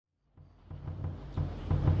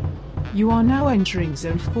You are now entering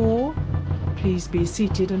Zone 4. Please be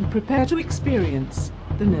seated and prepare to experience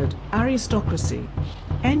the nerd aristocracy.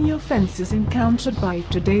 Any offenses encountered by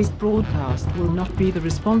today's broadcast will not be the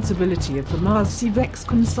responsibility of the Mars Civex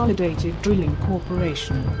Consolidated Drilling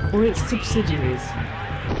Corporation or its subsidiaries.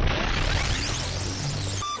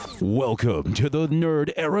 Welcome to the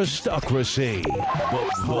Nerd Aristocracy,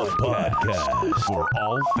 the podcast for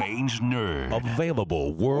all things nerd.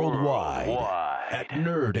 Available worldwide at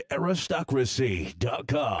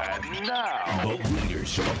nerdaristocracy.com. And now, The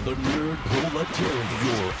leaders of the nerd proletariat,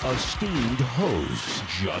 your esteemed hosts,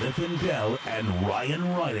 Jonathan Bell and Ryan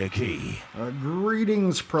Reinecke.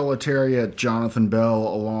 Greetings, proletariat. Jonathan Bell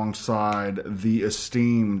alongside the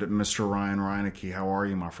esteemed Mr. Ryan Reinecke. How are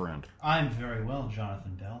you, my friend? I'm very well,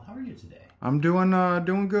 Jonathan Bell. How are you today? I'm doing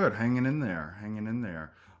good. Hanging in there.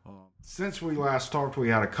 Since we last talked, we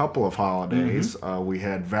had a couple of holidays. We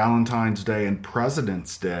had Valentine's Day and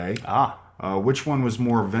President's Day. Which one was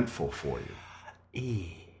more eventful for you?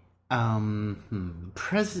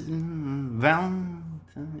 Valentine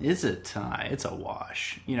is a tie. It's a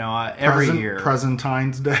wash. You know, every year.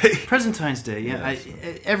 Presentine's Day. Presentine's Day, yeah. Yes.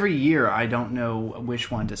 Every year, I don't know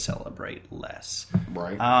which one to celebrate less.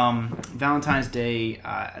 Right. Valentine's Day,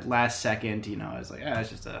 last second, you know, I was like, it's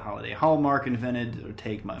just a holiday. Hallmark invented to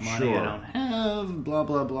take my money Sure. I don't have, blah,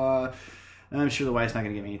 blah, blah. I'm sure the wife's not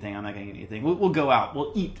going to give me anything. I'm not going to get anything. We'll go out.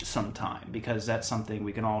 We'll eat sometime because that's something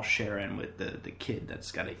we can all share in with the kid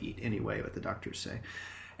that's got to eat anyway, what the doctors say.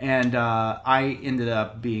 And I ended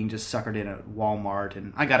up being just suckered in at Walmart,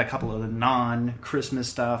 and I got a couple of the non-Christmas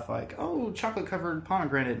stuff, like, chocolate-covered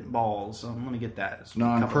pomegranate balls. Let me get that.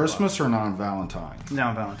 Non-Christmas or non-Valentine's?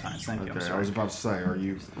 Non-Valentine's, thank you. I'm Okay, sorry. I was about to say, do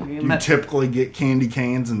you typically get candy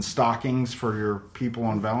canes and stockings for your people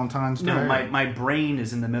on Valentine's Day? No, my brain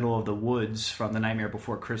is in the middle of the woods from The Nightmare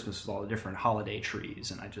Before Christmas with all the different holiday trees,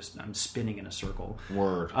 and I'm spinning in a circle.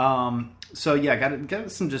 Word. So yeah, got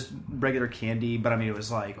some just regular candy, but I mean, it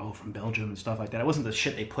was like, from Belgium and stuff like that. It wasn't the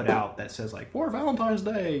shit they put out that says like, for Valentine's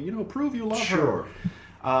Day, you know, prove you love Sure.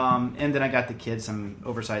 her. And then I got the kids some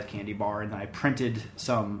oversized candy bar, and then I printed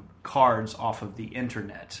some cards off of the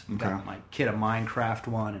internet. Okay. Got my kid a Minecraft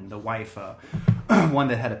one, and the wife one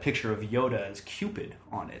that had a picture of Yoda as Cupid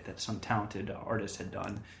on it that some talented artist had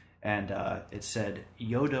done. And it said,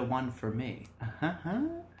 Yoda one for me.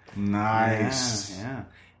 Nice. Yeah.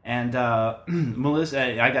 And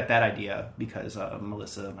Melissa, I got that idea because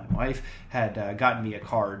Melissa, my wife, had gotten me a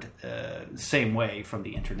card same way from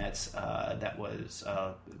the internets that was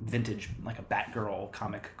vintage, like a Batgirl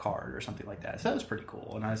comic card or something like that. So that was pretty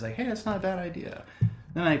cool. And I was like, hey, that's not a bad idea.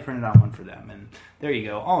 Then I printed out one for them, and there you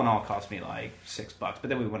go. All in all, it cost me like $6. But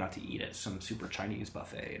then we went out to eat at some super Chinese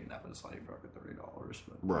buffet, and that was like $30.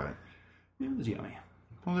 But Right. It was yummy.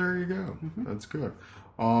 Well, there you go. That's good.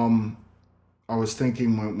 I was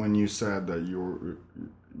thinking when you said that you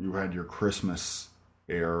had your Christmas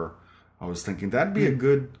air, I was thinking that'd be a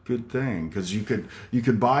good thing because you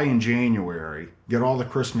could buy in January, get all the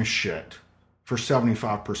Christmas shit for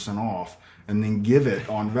 75% off, and then give it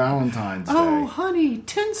on Valentine's Day. Oh, honey,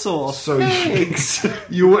 tinsel. So thanks.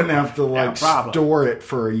 you wouldn't have to No problem. store it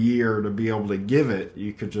for a year to be able to give it.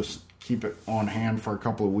 You could just keep it on hand for a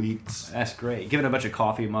couple of weeks. That's great. Give it a bunch of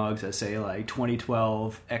coffee mugs that say like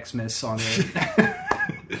 2012 Xmas on it.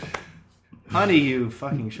 Honey, you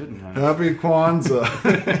fucking shouldn't have. Happy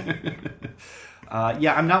Kwanzaa.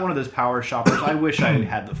 Yeah, I'm not one of those power shoppers. I wish I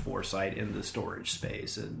had the foresight in the storage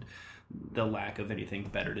space and the lack of anything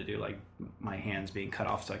better to do, like my hands being cut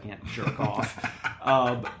off so I can't jerk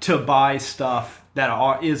off, to buy stuff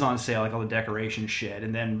that is on sale, like all the decoration shit,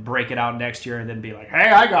 and then break it out next year and then be like, hey,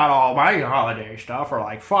 I got all my holiday stuff for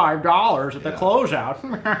like $5 at the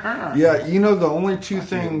closeout. Yeah, you know, the only two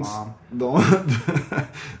Fuck you, things Mom.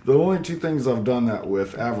 the only two things I've done that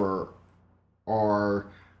with ever are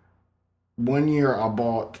one year I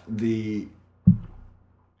bought the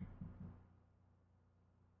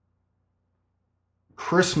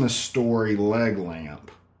Christmas Story leg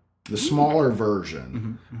lamp, the smaller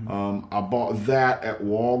version. I bought that at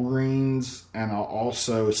Walgreens, and I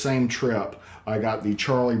also, same trip, I got the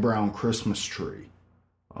Charlie Brown Christmas tree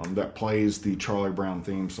that plays the Charlie Brown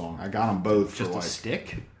theme song. I got them both Just for a like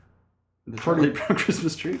stick? The Pretty- Charlie Brown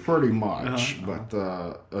Christmas tree? pretty much, but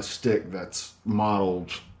a stick that's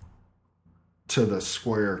modeled to the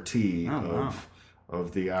square T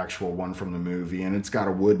of the actual one from the movie, and it's got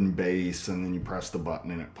a wooden base, and then you press the button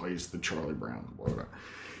and it plays the Charlie Brown logo.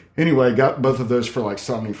 Anyway, got both of those for like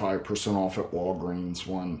 75% off at Walgreens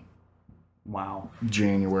one Wow.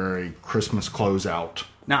 January Christmas closeout.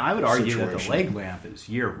 Now, I would argue that the situation. leg lamp is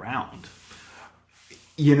year-round.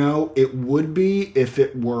 It would be if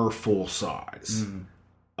it were full size.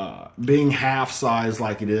 Being half size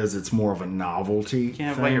like it is, it's more of a novelty. You can't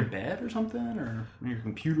have it by your bed or something, or your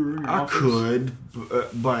computer in your office? I could,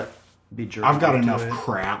 but I've got enough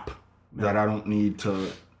crap that I don't need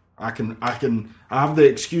to. I have the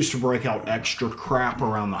excuse to break out extra crap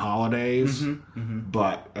around the holidays,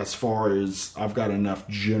 but as far as I've got enough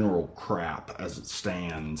general crap as it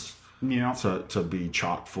stands. Yeah. To be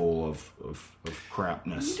chock full of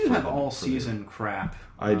crapness. You do have all season crap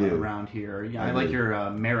I do. around here. Yeah, I like your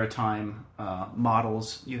maritime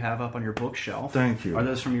models you have up on your bookshelf. Thank you. Are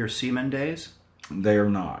those from your seaman days? They are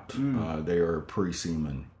not. They are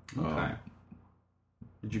pre-seaman. Okay.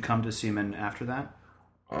 Did you come to seaman after that?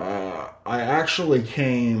 I actually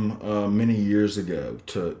came many years ago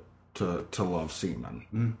to love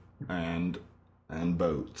seamen and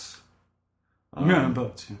boats.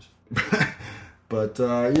 Boats. Yes. But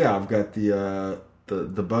I've got the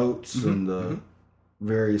boats and the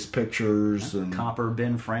various pictures and copper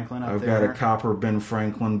Ben Franklin I've there. got a copper Ben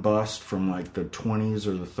Franklin bust from like the 20s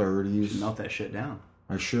or the 30s. Melt that shit down.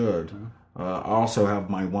 I should. I also have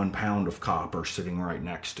my 1 pound of copper sitting right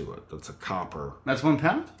next to it. That's a copper. That's 1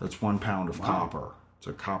 pound? That's 1 pound of copper. It's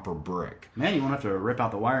a copper brick. Man, you won't have to rip out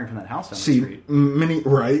the wiring from that house down the street.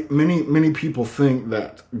 Many people think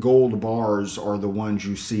that gold bars are the ones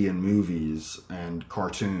you see in movies and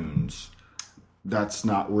cartoons. That's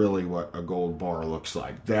not really what a gold bar looks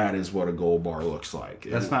like. That is what a gold bar looks like.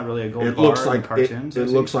 That's not really a gold bar in cartoons? It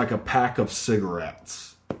looks like a pack of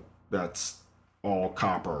cigarettes. That's all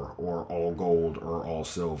copper or all gold or all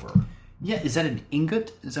silver. Yeah, is that an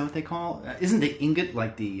ingot? Is that what they call? Isn't the ingot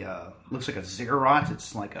like the looks like a ziggurat?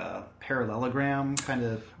 It's like a parallelogram kind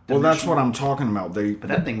of. Well, that's what I'm talking about. But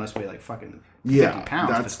that thing must weigh like fucking 50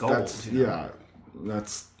 pounds. That's gold.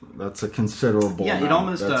 That's a considerable. Yeah, amount.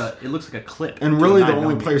 It almost it looks like a clip. And really, the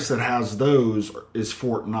only place that has those is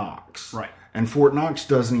Fort Knox. Right. And Fort Knox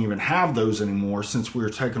doesn't even have those anymore since we were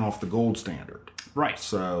taking off the gold standard. Right.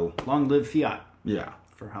 So long live fiat. Yeah.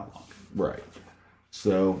 For how long? Right.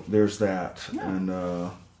 So there's that, and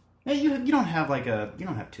yeah, you don't have you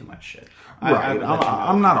don't have too much shit. Right,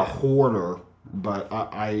 I'm not a hoarder, but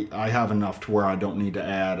I have enough to where I don't need to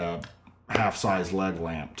add a half-size leg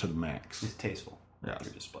lamp to the mix. It's tasteful. Yeah,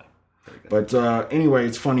 your display. Very good. But anyway,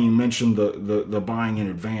 it's funny you mentioned the buying in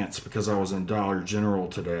advance because I was in Dollar General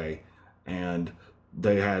today, and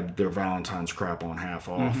they had their Valentine's crap on half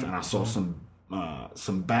off, and I saw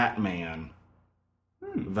some Batman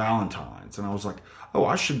Valentines, and I was like, oh,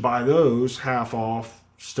 I should buy those half off,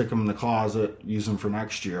 stick them in the closet, use them for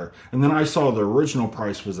next year. And then I saw the original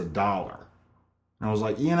price was $1, and I was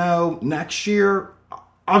like, next year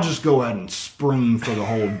I'll just go ahead and spring for the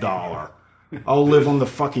whole $1. I'll live on the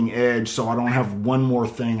fucking edge so I don't have one more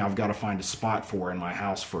thing I've got to find a spot for in my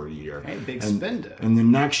house for a year. Hey, big spender. And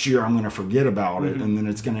then next year I'm going to forget about it, and then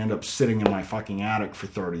it's going to end up sitting in my fucking attic for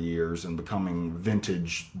 30 years and becoming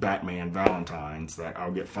vintage Batman Valentines that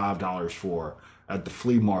I'll get $5 for at the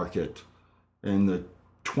flea market in the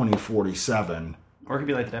 2047. Or it could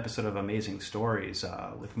be like that episode of Amazing Stories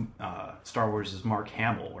with Star Wars' Mark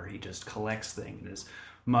Hamill, where he just collects things. And his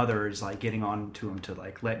mother is like getting on to him to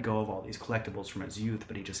like let go of all these collectibles from his youth,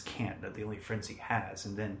 but he just can't. They're the only friends he has.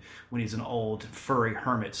 And then when he's an old furry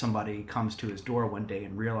hermit, somebody comes to his door one day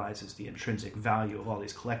and realizes the intrinsic value of all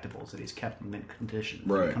these collectibles that he's kept in mint condition.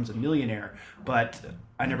 Right. He becomes a millionaire. But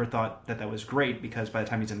I never thought that was great because by the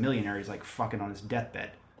time he's a millionaire, he's like fucking on his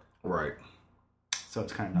deathbed. Right. So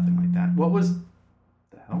it's kind of nothing like that. What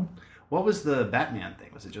was the Batman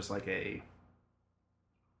thing? Was it just like a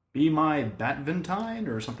Be My Batventine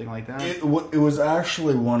or something like that? It was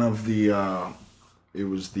actually one of the it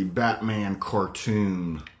was the Batman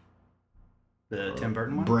cartoon, the Tim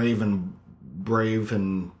Burton one. Brave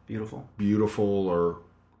and beautiful, or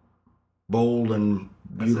bold and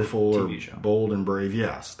beautiful, or TV show. Bold and brave.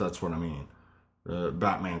 Yes, that's what I mean. The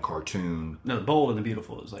Batman cartoon. No, the Bold and the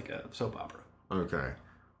Beautiful is like a soap opera. Okay.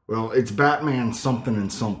 Well, it's Batman something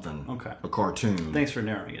and something. Okay. A cartoon. Thanks for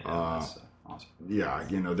narrowing it down. That's awesome. Yeah,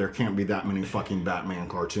 there can't be that many fucking Batman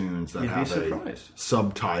cartoons that have a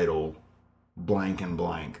subtitle blank and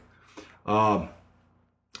blank.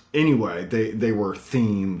 Anyway, they were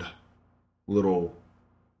themed little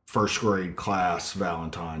first grade class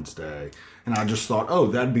Valentine's Day. And I just thought, oh,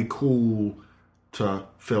 that'd be cool to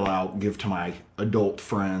fill out, give to my adult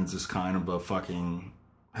friends as kind of a fucking,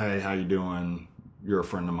 hey, how you doing? You're a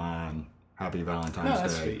friend of mine. Happy Valentine's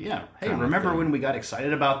Day. Sweet. Yeah. Hey, remember when we got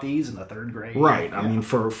excited about these in the third grade? Right. Yeah. I mean,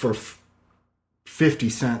 for 50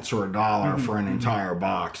 cents or $1 for an entire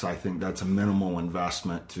box, I think that's a minimal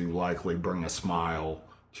investment to likely bring a smile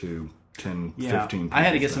to 10, Yeah, 15 people. I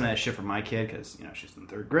had to get some of that shit for my kid because, she's in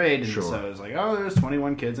 3rd grade. And so I was like, oh, there's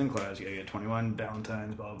 21 kids in class. You got to get 21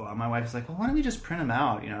 Valentines, blah, blah, blah. My wife's like, well, why don't we just print them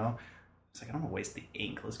out, It's like, I don't want to waste the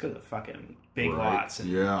ink. Let's go to the fucking Big Lots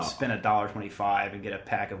and spend $1.25 and get a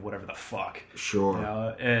pack of whatever the fuck.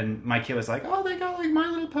 Sure. And my kid was like, oh, they got like My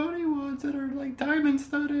Little Pony ones that are like diamond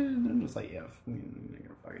studded. And I'm just like, yeah, you're going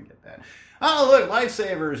to fucking get that. Oh, look,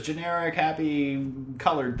 Lifesavers, generic, happy,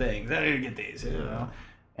 colored things. I didn't get these,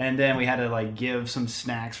 And then we had to like give some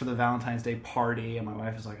snacks for the Valentine's Day party, and my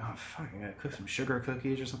wife was like, "Oh fuck, I gotta cook some sugar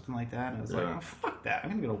cookies or something like that." And I was like, "Oh fuck that! I'm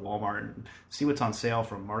gonna go to Walmart and see what's on sale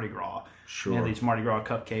from Mardi Gras." Sure. We had these Mardi Gras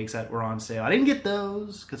cupcakes that were on sale. I didn't get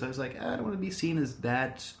those because I was like, I don't want to be seen as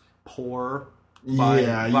that poor by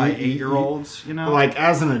 8-year-olds. Like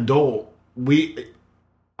as an adult,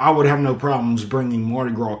 I would have no problems bringing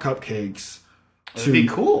Mardi Gras cupcakes. It'd be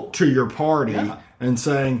cool to your party and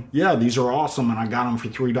saying, "Yeah, these are awesome, and I got them for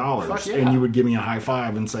 $3." And you would give me a high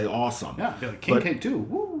five and say, "Awesome." Yeah, be like, king cake too.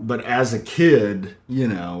 Woo. But as a kid,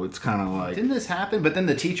 it's kind of like, didn't this happen? But then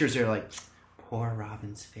the teachers are like, "Poor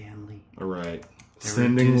Robin's family." All right,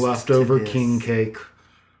 sending leftover king cake.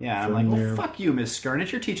 Yeah, I'm like, well, fuck you, Miss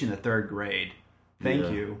Skirnish. You're teaching the 3rd grade.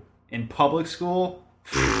 Thank you. In public school,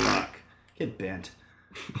 fuck, get bent.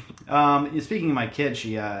 Speaking of my kid,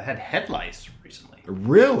 she had head lice recently.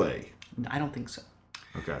 Really? I don't think so.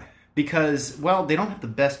 Okay. Because, they don't have the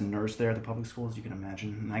best nurse there at the public schools, you can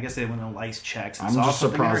imagine. And I guess they went on lice checks. I'm just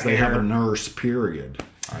surprised they have a nurse, period.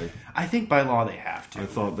 I think by law they have to. I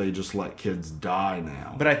thought they just let kids die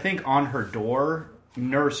now. But I think on her door,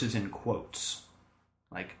 nurse is in quotes.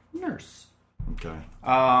 Like, nurse. Okay.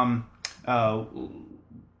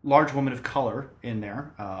 Large woman of color in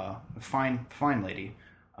there. Fine lady.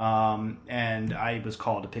 And I was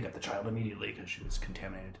called to pick up the child immediately because she was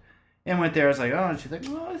contaminated. And went there. I was like, oh, and she's like,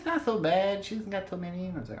 well, it's not so bad. She hasn't got so many.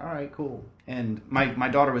 And I was like, all right, cool. And my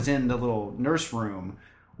daughter was in the little nurse room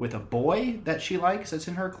with a boy that she likes that's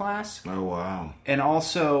in her class. Oh, wow. And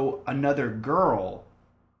also another girl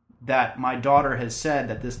that my daughter has said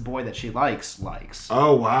that this boy that she likes.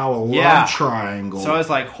 Oh, wow. A love triangle. So I was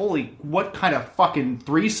like, holy, what kind of fucking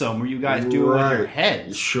threesome were you guys doing with your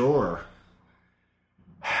heads? Sure.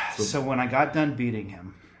 So when I got done beating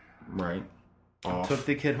him, I took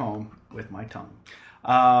the kid home with my tongue.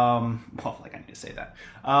 I need to say that.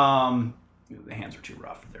 The hands are too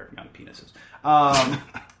rough. They're young penises.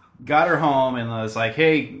 Got her home and I was like,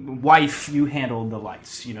 hey, wife, you handled the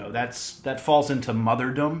lice. That falls into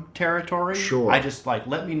motherdom territory. Sure. I just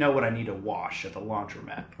let me know what I need to wash at the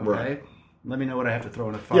laundromat. Okay. Right. Let me know what I have to throw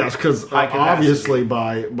in a fire. Yes, because obviously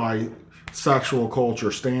by sexual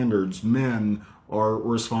culture standards, men are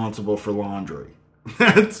responsible for laundry.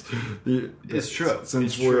 It's true.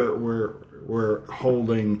 Since we're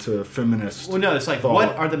holding to feminist. Well, no, it's like, thought.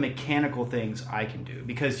 what are the mechanical things I can do?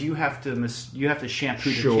 Because you have to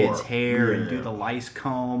shampoo the kid's hair and do the lice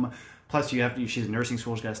comb. Plus, she's in nursing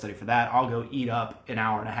school. She's got to study for that. I'll go eat up an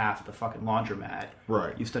hour and a half at the fucking laundromat.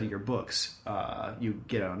 Right. You study your books. You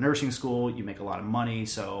get out of nursing school. You make a lot of money,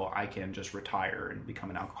 so I can just retire and become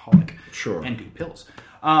an alcoholic. Sure. And do pills.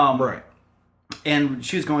 Right. And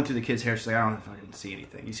she was going through the kid's hair. She's like, I don't know if I can see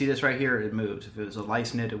anything. You see this right here? It moves. If it was a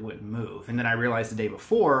lice knit, it wouldn't move. And then I realized the day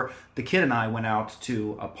before, the kid and I went out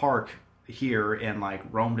to a park here and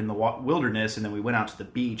roamed in the wilderness. And then we went out to the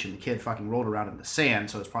beach and the kid fucking rolled around in the sand.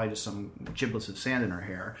 So it's probably just some giblets of sand in her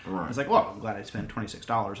hair. Right. I was like, well, I'm glad I spent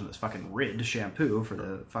 $26 on this fucking Rid shampoo for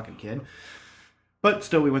the fucking kid. But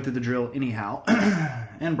still, we went through the drill anyhow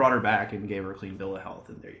and brought her back and gave her a clean bill of health.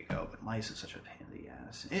 And there you go. But lice is such a pain in the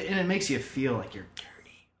ass. And it makes you feel like you're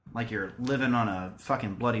dirty. Like you're living on a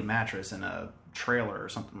fucking bloody mattress in a trailer or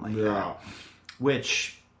something like that.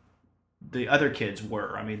 Which the other kids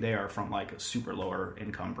were. I mean, they are from a super lower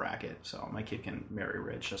income bracket. So my kid can marry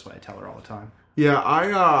rich. That's what I tell her all the time. Yeah,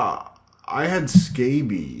 I had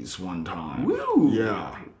scabies one time. Woo!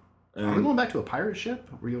 Yeah. Are we going back to a pirate ship?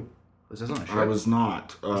 Were you... Was this on a ship? I was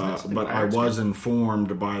not, but I was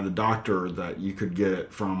informed by the doctor that you could get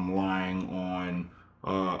it from lying on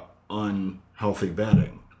unhealthy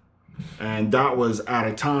bedding. And that was at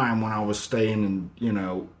a time when I was staying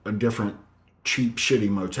in, a different cheap, shitty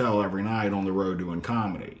motel every night on the road doing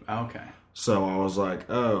comedy. Okay. So I was like,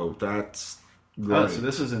 oh, that's great. Oh, so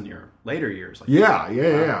this is in your later years. Yeah.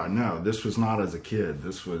 No, this was not as a kid.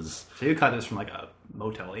 This was... So you caught this from a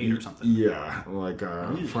Motel 8 or something. Yeah, like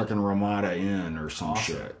a fucking Ramada Inn or some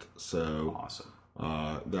shit. So awesome.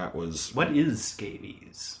 That was... What is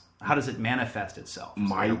scabies? How does it manifest itself? Is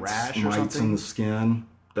it a rash or mites something? in the skin.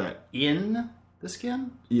 In the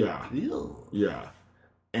skin? Yeah. Ew. Yeah.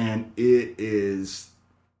 And it is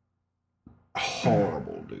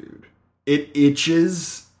horrible, dude. it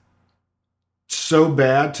itches so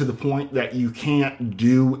bad to the point that you can't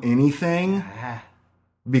do anything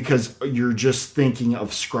because you're just thinking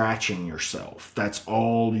of scratching yourself. That's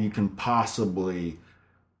all you can possibly...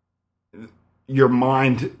 Your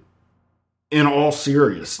mind, in all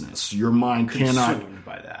seriousness, your mind Consumed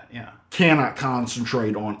by that, cannot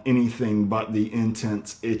concentrate on anything but the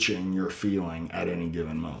intense itching you're feeling at any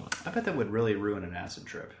given moment. I bet that would really ruin an acid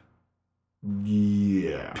trip.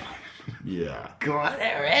 Yeah. Go on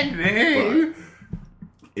there and me.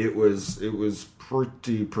 It was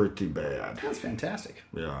pretty bad. That's fantastic.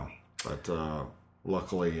 Yeah, but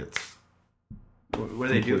luckily it's... What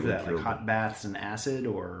do they do for that? Like hot baths and acid,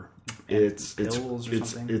 or pills or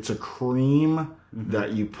something? It's a cream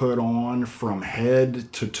that you put on from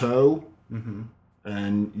head to toe,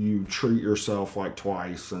 and you treat yourself like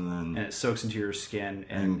twice, and it soaks into your skin,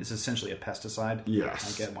 and it's essentially a pesticide.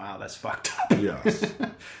 Yes. Like, wow, that's fucked up. Yes,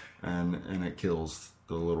 and it kills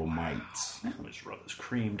the little mites. I'm just rub this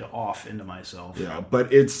cream off into myself. Yeah,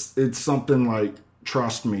 but it's something like,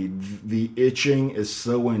 trust me, the itching is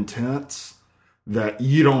so intense that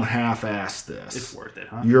you don't half-ass this. It's worth it,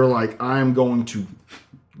 huh? You're like, I'm going to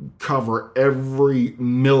cover every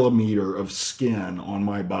millimeter of skin on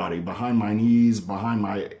my body, behind my knees, behind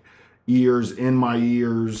my ears, in my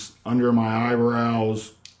ears, under my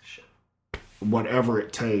eyebrows, whatever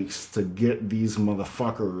it takes to get these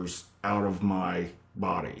motherfuckers out of my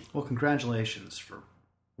body. Well, congratulations for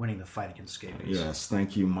winning the fight against scabies. Yes,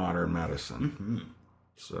 thank you, modern medicine.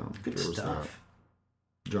 So good there was stuff. That.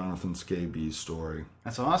 Jonathan Scabies story.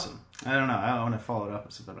 That's awesome. I don't know. I want to follow it up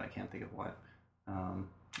with something, but I can't think of what.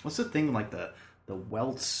 What's the thing like the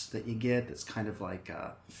welts that you get? That's kind of like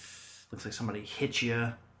looks like somebody hit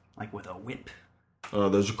you like with a whip.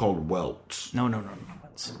 Those are called welts. No.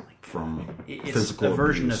 Welts. Like, from it's physical a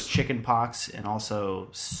version abuse. of chicken pox and also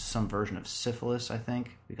some version of syphilis, I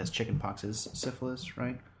think, because chicken pox is syphilis,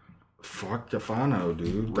 right? Fuck if I know,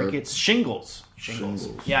 dude. Rickets, shingles.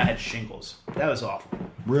 Yeah, I had shingles. That was awful.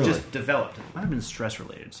 Really? Just developed. It might have been stress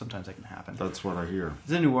related. Sometimes that can happen. That's what I hear. I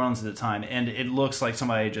was in New Orleans at the time, and it looks like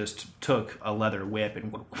somebody just took a leather whip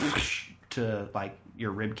and went whoosh to like your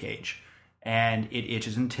rib cage, and it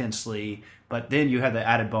itches intensely. But then you have the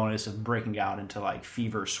added bonus of breaking out into like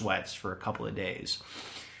fever sweats for a couple of days.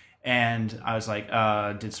 And I was like,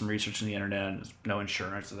 did some research on the internet, and there's no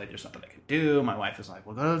insurance, so there's nothing I could do. My wife was like,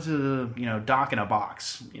 well, go to the, doc in a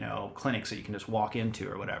box, clinics that you can just walk into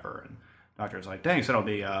or whatever. And the doctor was like, thanks, that'll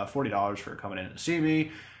be $40 for coming in to see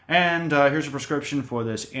me. And here's a prescription for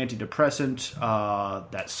this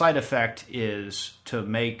antidepressant. That side effect is to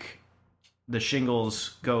make the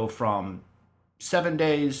shingles go from 7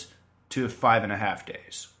 days to 5.5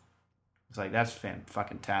 days. It's like, that's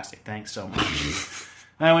fucking-tastic. Thanks so much.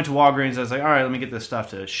 And I went to Walgreens. I was like, all right, let me get this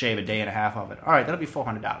stuff to shave a day and a half of it. All right, that'll be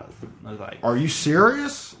 $400. I was like, are you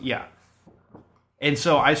serious? Yeah. And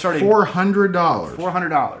so I started... $400.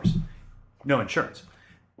 $400. No insurance.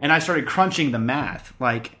 And I started crunching the math.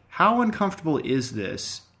 Like, how uncomfortable is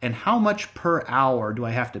this? And how much per hour do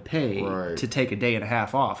I have to pay to take a day and a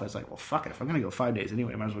half off? I was like, well, fuck it. If I'm going to go 5 days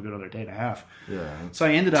anyway, I might as well go another day and a half. Yeah. So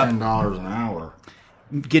I ended up... $10 an hour.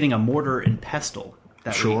 Getting a mortar and pestle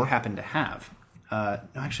that we happened to have.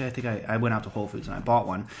 Actually, I think I went out to Whole Foods and I bought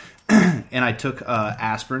one. And I took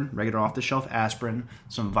aspirin, regular off-the-shelf aspirin,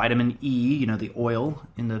 some vitamin E, the oil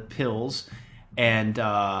in the pills, and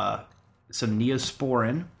some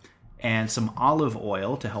Neosporin, and some olive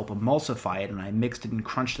oil to help emulsify it. And I mixed it and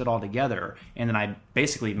crunched it all together. And then I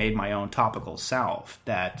basically made my own topical salve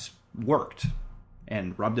that worked.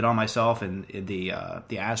 And rubbed it on myself, and the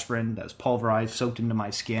aspirin that was pulverized soaked into my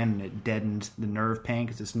skin, and it deadened the nerve pain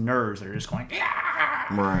because it's nerves that are just going.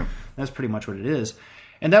 Aah! Right. That's pretty much what it is,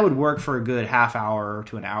 and that would work for a good half hour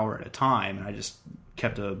to an hour at a time. And I just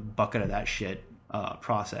kept a bucket of that shit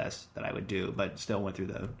process that I would do, but still went through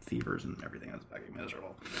the fevers and everything. I was fucking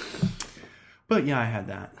miserable. But yeah, I had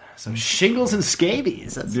that. So shingles and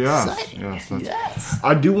scabies. That's exciting. Yes.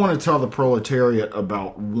 I do want to tell the proletariat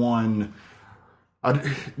about one.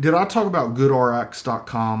 Did I talk about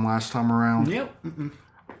goodrx.com last time around? Yep.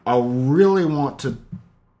 I really want to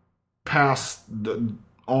pass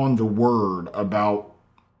on the word about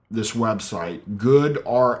this website,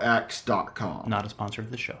 goodrx.com. Not a sponsor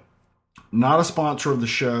of the show. Not a sponsor of the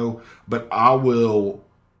show, but I will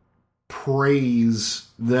praise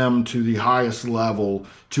them to the highest level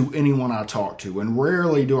to anyone I talk to. And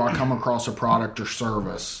rarely do I come across a product or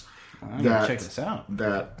service check this out.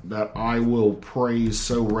 That I will praise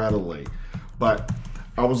so readily. But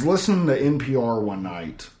I was listening to NPR one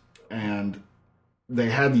night, and they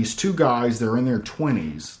had these two guys, they're in their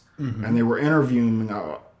 20s, and they were interviewing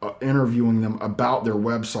interviewing them about their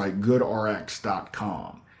website,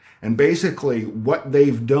 goodrx.com. And basically what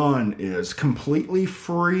they've done is completely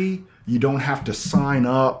free. You don't have to sign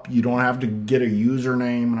up. You don't have to get a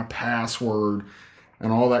username and a password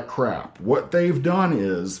and all that crap. What they've done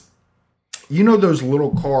is, you know those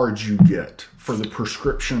little cards you get for the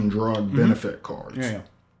prescription drug benefit cards? Yeah.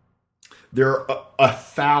 There are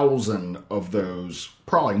 1,000 of those,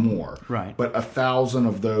 probably more. Right. But 1,000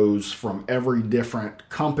 of those from every different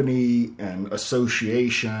company and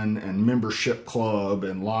association and membership club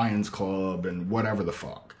and Lions Club and whatever the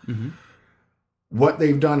fuck. Mm-hmm. What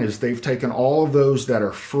they've done is they've taken all of those that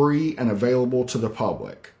are free and available to the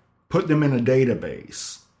public, put them in a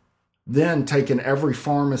database, then taken every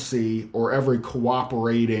pharmacy or every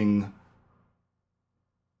cooperating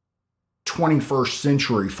 21st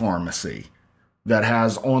century pharmacy that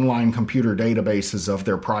has online computer databases of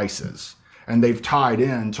their prices, and they've tied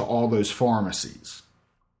in to all those pharmacies.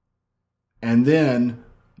 And then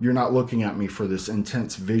you're not looking at me for this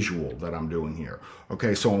intense visual that I'm doing here.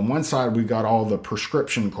 Okay, so on one side we got all the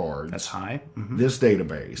prescription cards. That's high. Mm-hmm. This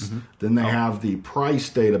database. Mm-hmm. Then they have the price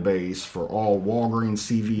database for all Walgreens,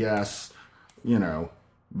 CVS,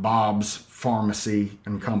 Bob's Pharmacy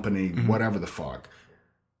and Company, whatever the fuck.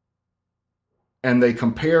 And they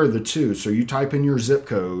compare the two. So you type in your zip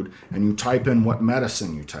code and you type in what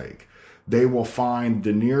medicine you take. They will find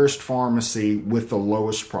the nearest pharmacy with the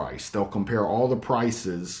lowest price. They'll compare all the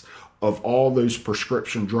prices of all those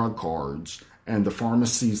prescription drug cards and the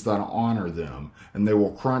pharmacies that honor them. And they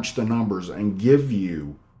will crunch the numbers and give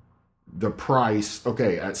you the price.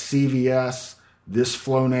 Okay, at CVS, this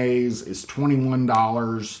Flonase is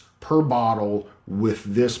 $21 per bottle with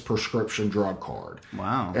this prescription drug card.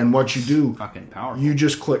 Wow. And what you do, fucking powerful. You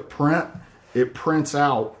just click print. It prints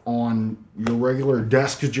out on your regular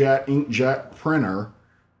DeskJet, inkjet printer,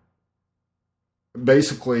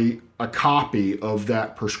 basically a copy of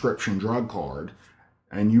that prescription drug card.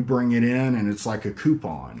 And you bring it in and it's like a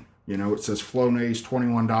coupon. It says Flonase,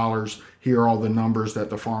 $21. Here are all the numbers that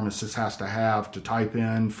the pharmacist has to have to type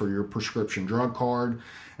in for your prescription drug card.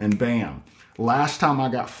 And bam. Last time I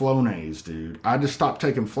got Flonase, dude, I just stopped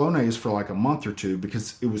taking Flonase for like a month or two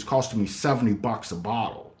because it was costing me $70 a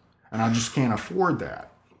bottle. And I just can't afford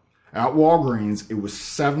that. At Walgreens, it was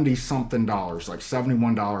 $70-something, like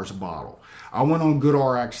 $71 a bottle. I went on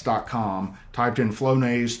goodrx.com, typed in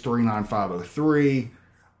Flonase 39503,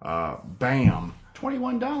 bam.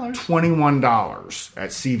 $21? $21 at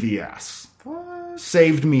CVS. What?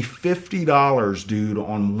 Saved me $50, dude,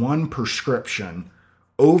 on one prescription.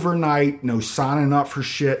 Overnight, no signing up for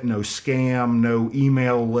shit, no scam, no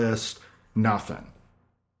email list, nothing.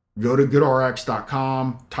 Go to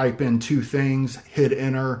goodrx.com, type in two things, hit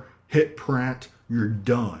enter, hit print, you're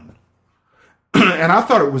done. And I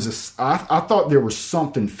thought I thought there was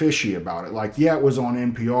something fishy about it. Like, yeah, it was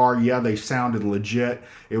on NPR. Yeah, they sounded legit.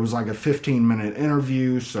 It was like a 15-minute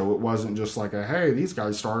interview, so it wasn't just like hey, these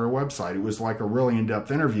guys started a website. It was like a really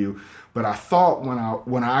in-depth interview. But I thought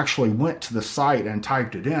when I actually went to the site and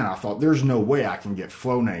typed it in, I thought there's no way I can get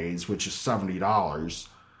Flonase, which is $70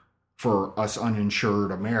 for us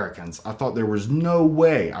uninsured Americans. I thought there was no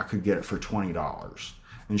way I could get it for $20.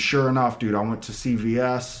 And sure enough, dude, I went to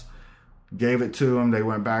CVS, gave it to them. They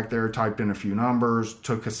went back there, typed in a few numbers,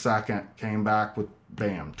 took a second, came back with,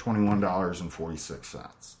 bam,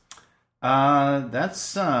 $21.46.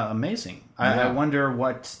 That's amazing. Yeah. I wonder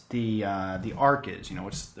what the arc is.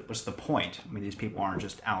 What's the point? I mean, these people aren't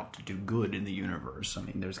just out to do good in the universe. I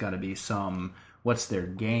mean, there's got to be some. What's their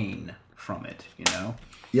gain from it?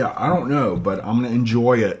 Yeah, I don't know, but I'm gonna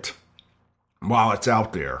enjoy it while it's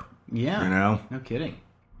out there. Yeah, no kidding.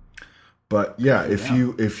 But yeah,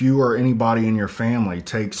 if you or anybody in your family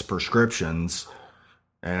takes prescriptions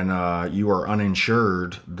and you are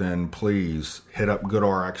uninsured, then please hit up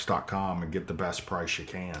goodrx.com and get the best price you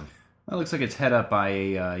can. Well, it looks like it's head up by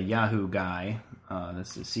a Yahoo guy.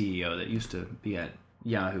 That's the CEO that used to be at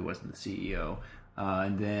Yahoo, wasn't the CEO.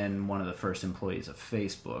 And then one of the first employees of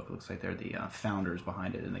Facebook. Looks like they're the founders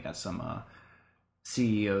behind it, and they got some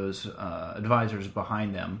CEOs, advisors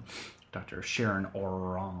behind them. Dr. Sharon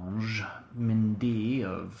Orange Mindy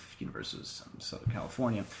of University of Southern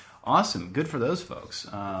California. Awesome. Good for those folks.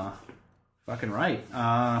 Fucking right.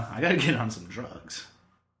 I got to get on some drugs.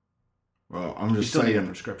 Well, I'm just saying. You still need a saying.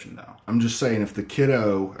 prescription, though. I'm just saying, if the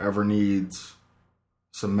kiddo ever needs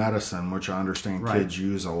some medicine, which I understand kids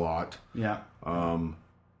use a lot, yeah,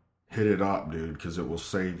 hit it up, dude, because it will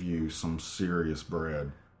save you some serious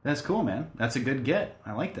bread. That's cool, man. That's a good get.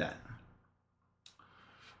 I like that.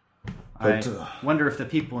 But, I wonder if the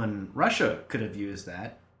people in Russia could have used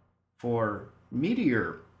that for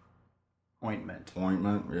meteor Ointment.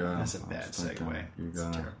 Ointment, yeah. That's a bad segue. It's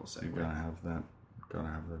a terrible segue. You gotta have that. Gotta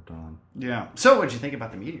have that done. Yeah. So, what did you think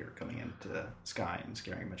about the meteor coming into the sky and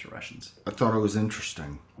scaring a bunch of Russians? I thought it was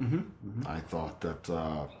interesting. Mm-hmm. I thought that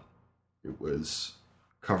it was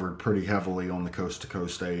covered pretty heavily on the Coast to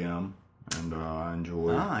Coast AM, and I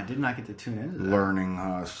enjoyed. I did not get to tune into that.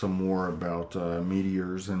 Learning some more about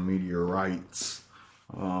meteors and meteorites.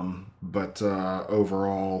 But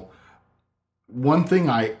overall, one thing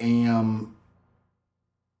I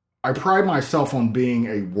pride myself on being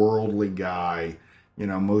a worldly guy. You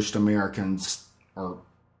know, most Americans have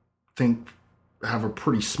a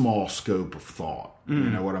pretty small scope of thought. You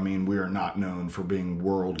know what I mean? We are not known for being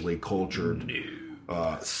worldly, cultured,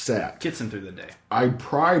 set. Gets them through the day. I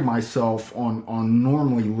pride myself on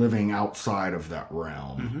normally living outside of that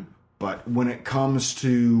realm. But when it comes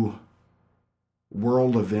to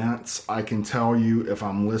world events, I can tell you if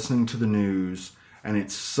I'm listening to the news and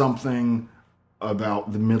it's something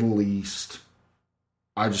about the Middle East,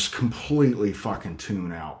 I just completely fucking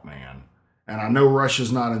tune out, man. And I know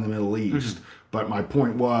Russia's not in the Middle East, but my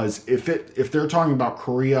point was, if they're talking about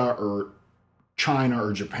Korea or China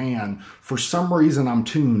or Japan, for some reason I'm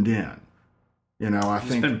tuned in. You know, I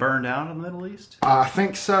think been burned out in the Middle East. I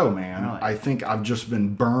think so, man. Really? I think I've just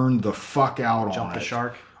been burned the fuck out on it. Jump the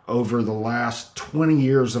shark over the last 20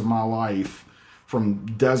 years of my life, from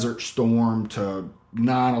Desert Storm to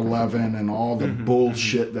 9/11 and all the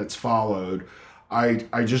bullshit that's followed.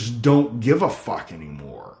 I just don't give a fuck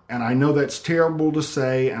anymore. And I know that's terrible to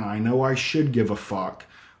say, and I know I should give a fuck,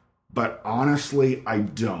 but honestly, I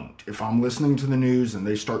don't. If I'm listening to the news and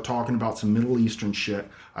they start talking about some Middle Eastern shit,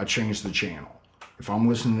 I change the channel. If I'm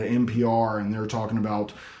listening to NPR and they're talking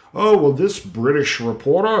about, oh, well, this British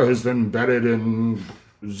reporter is embedded in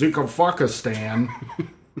Zekafakistan.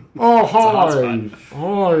 Oh, hi.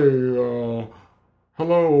 Hi.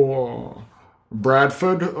 Hello,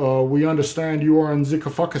 Bradford. We understand you are in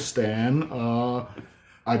Zekafakistan.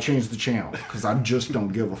 I changed the channel because I just don't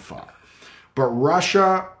give a fuck. But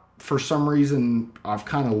Russia, for some reason, I've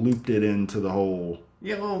kind of looped it into the whole...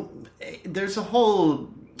 Yeah, well, there's a whole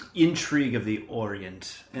intrigue of the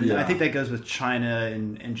Orient. And I think that goes with China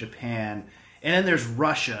and Japan. And then there's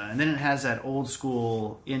Russia. And then it has that old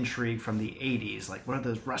school intrigue from the 80s. Like, what are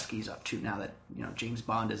those Ruskies up to now that, you know, James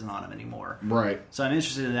Bond isn't on them anymore? Right. So I'm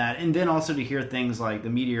interested in that. And then also to hear things like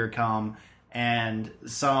the meteor come and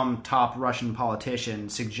some top Russian politician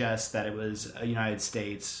suggests that it was a United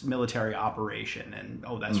States military operation. And,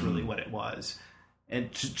 oh, that's really what it was.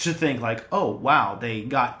 And to think like, oh, wow, they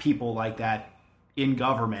got people like that in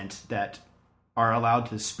government that are allowed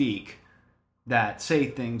to speak, that say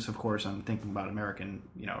things. Of course, I'm thinking about American,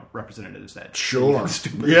 you know, representatives that sure,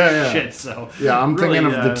 stupid yeah, shit. So yeah, I'm really,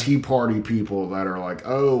 thinking of the Tea Party people that are like,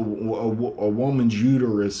 oh, a woman's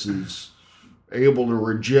uterus is able to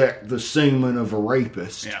reject the semen of a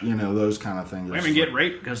rapist. Yeah. You know, those kind of things. Women get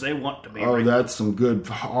raped because they want to be. Oh, raped. that's some good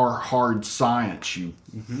hard science, you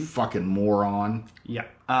fucking moron. Yeah.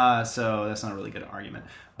 So that's not a really good argument.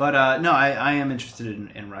 But no, I am interested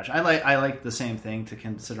in Russia. I like the same thing, to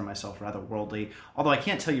consider myself rather worldly. Although I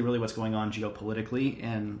can't tell you really what's going on geopolitically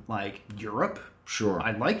in like Europe. Sure.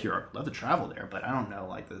 I like Europe. Love to travel there, but I don't know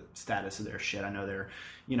like the status of their shit. I know their,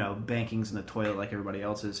 you know, banking's in the toilet like everybody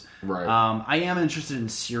else's. Right. I am interested in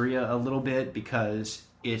Syria a little bit because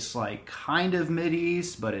it's like kind of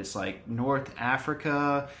Mideast, but it's like North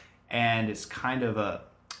Africa, and it's kind of a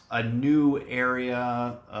new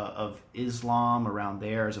area of Islam around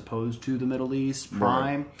there as opposed to the Middle East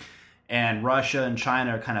prime. Right. And Russia and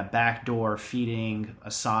China are kind of backdoor feeding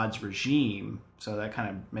Assad's regime. So that kind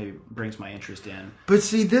of maybe brings my interest in. But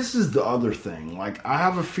see, this is the other thing. Like, I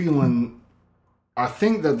have a feeling, I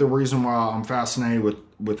think that the reason why I'm fascinated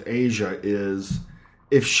with Asia is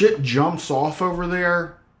if shit jumps off over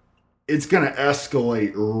there, it's going to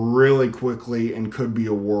escalate really quickly and could be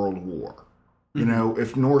a world war. You know,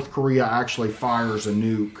 if North Korea actually fires a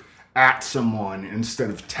nuke at someone instead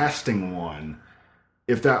of testing one,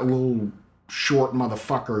 if that little short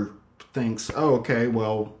motherfucker thinks, oh, okay,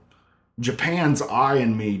 well, Japan's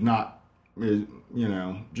eyeing me,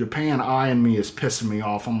 Japan eyeing me is pissing me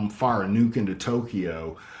off, I'm going to fire a nuke into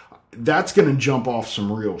Tokyo, that's going to jump off some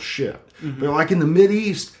real shit. But like in the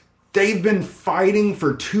Mideast, they've been fighting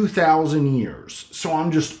for 2,000 years, so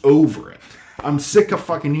I'm just over it. I'm sick of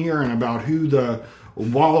fucking hearing about who the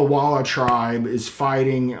Walla Walla tribe is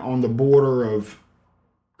fighting on the border of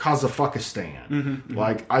Kazakhstan.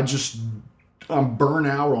 Like, I'm burnt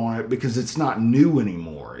out on it because it's not new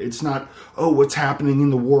anymore. It's not, oh, what's happening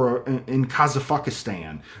in the war in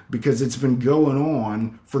Kazakhstan, because it's been going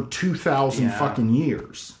on for 2,000 fucking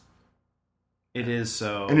years. It is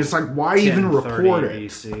so. And it's like, why even report it?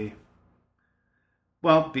 BC.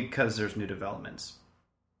 Well, because there's new developments.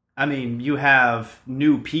 I mean, you have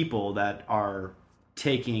new people that are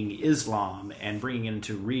taking Islam and bringing it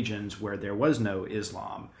into regions where there was no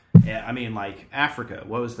Islam. I mean, like Africa.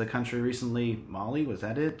 What was the country recently? Mali? Was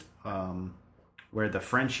that it? Where the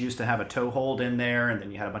French used to have a toehold in there, and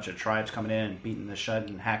then you had a bunch of tribes coming in and beating the shit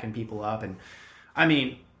and hacking people up. And I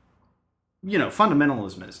mean,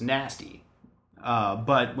 fundamentalism is nasty.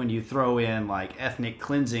 But when you throw in like ethnic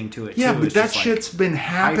cleansing to it, yeah, too, but that shit's been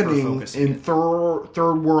happening in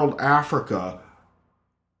third world Africa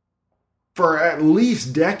for at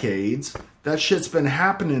least decades. That shit's been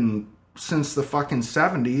happening since the fucking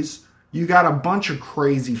 70s. You got a bunch of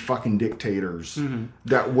crazy fucking dictators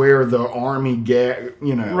that wear the army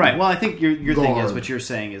Right. Well, I think your thing is, what you're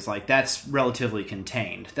saying is like that's relatively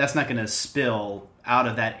contained. That's not going to spill out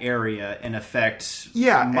of that area and affect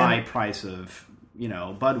my price of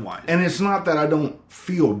Budweiser. And it's not that I don't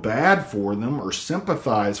feel bad for them or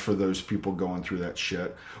sympathize for those people going through that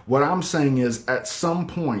shit. What I'm saying is, at some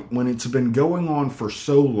point, when it's been going on for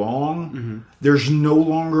so long, there's no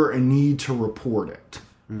longer a need to report it.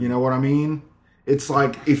 You know what I mean? It's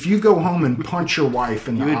like, if you go home and punch your wife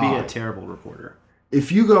in the eye... You would be a terrible reporter. If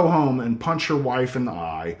you go home and punch your wife in the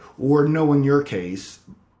eye, or in your case,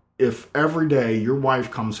 if every day your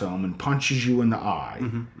wife comes home and punches you in the eye...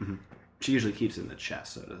 She usually keeps it in the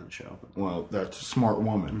chest so it doesn't show. Well, that's a smart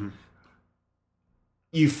woman.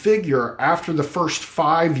 You figure after the first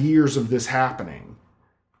 5 years of this happening,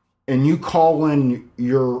 and you call in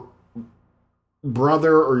your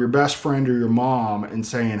brother or your best friend or your mom and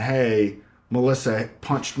saying, hey, Melissa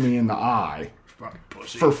punched me in the eye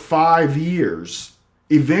for 5 years,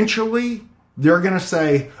 eventually they're going to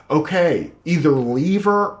say, okay, either leave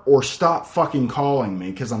her or stop fucking calling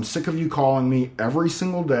me, because I'm sick of you calling me every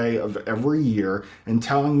single day of every year and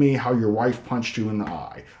telling me how your wife punched you in the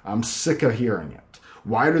eye. I'm sick of hearing it.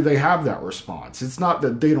 Why do they have that response? It's not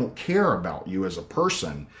that they don't care about you as a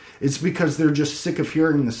person. It's because they're just sick of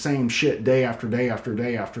hearing the same shit day after day after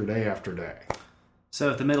day after day after day. So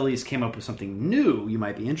if the Middle East came up with something new, you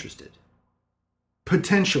might be interested.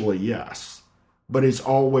 Potentially, yes. But it's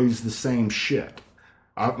always the same shit.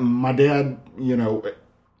 My dad,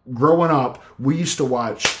 growing up, we used to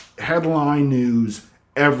watch headline news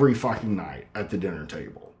every fucking night at the dinner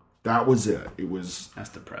table. That was it. That's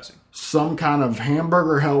depressing. Some kind of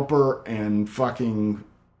hamburger helper and fucking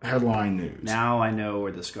headline news. Now I know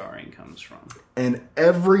where the scarring comes from. And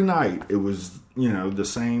every night it was, the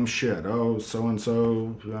same shit. Oh,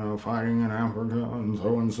 so-and-so, fighting in Africa, and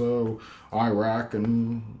so-and-so, Iraq,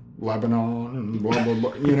 and Lebanon, and blah, blah,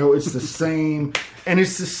 blah. It's the same. And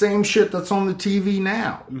it's the same shit that's on the TV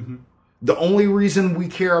now. The only reason we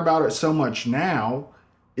care about it so much now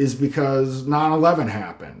is because 9/11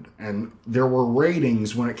 happened. And there were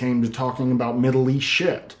ratings when it came to talking about Middle East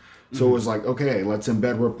shit. So it was like, okay, let's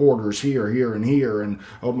embed reporters here, here, and here. And,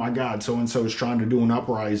 oh my God, so-and-so is trying to do an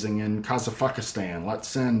uprising in Kazakhstan. Let's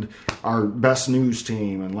send our best news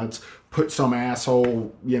team, and let's put some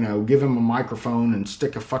asshole, give him a microphone and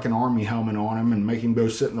stick a fucking army helmet on him and make him go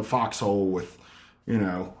sit in the foxhole with,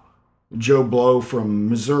 Joe Blow from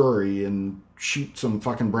Missouri and shoot some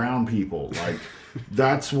fucking brown people. Like,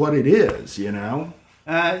 that's what it is,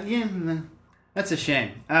 That's a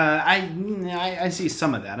shame. I see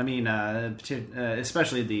some of that. I mean,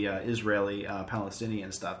 especially the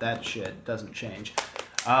Israeli-Palestinian stuff. That shit doesn't change.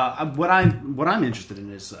 What I'm interested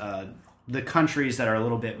in is the countries that are a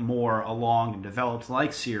little bit more along and developed,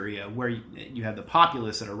 like Syria, where you have the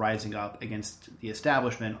populace that are rising up against the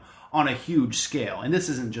establishment on a huge scale. And this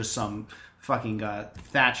isn't just some fucking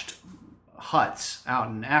thatched huts out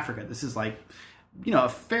in Africa. This is like, a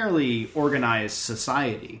fairly organized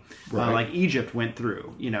society, right. Like Egypt went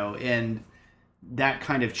through, and that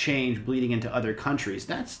kind of change bleeding into other countries.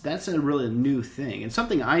 That's a really new thing. And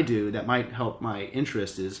something I do that might help my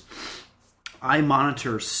interest is I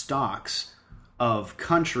monitor stocks of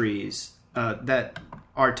countries that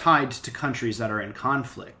are tied to countries that are in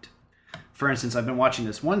conflict. For instance, I've been watching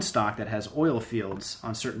this one stock that has oil fields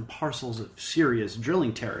on certain parcels of Syria's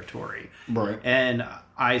drilling territory. Right. And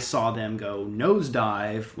I saw them go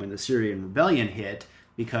nosedive when the Syrian rebellion hit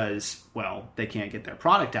because, well, they can't get their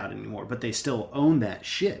product out anymore, but they still own that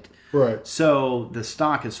shit. Right. So the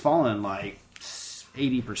stock has fallen like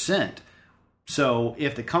 80%. So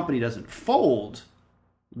if the company doesn't fold,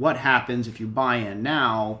 what happens if you buy in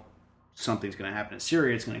now? Something's going to happen in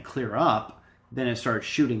Syria. It's going to clear up. Then it starts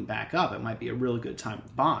shooting back up. It might be a really good time to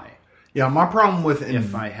buy. Yeah, my problem with...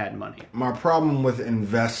 if I had money. My problem with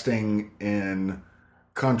investing in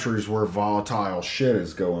countries where volatile shit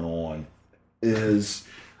is going on is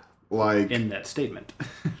like in that statement.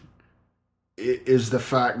 is the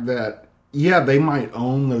fact that, yeah, they might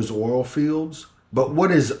own those oil fields, but what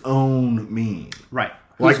does own mean? Right.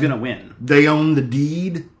 Who's Like, going to win? They own the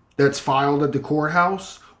deed that's filed at the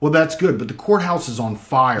courthouse. Well, that's good, but the courthouse is on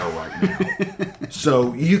fire right now.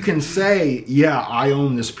 So you can say, yeah, I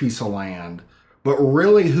own this piece of land, but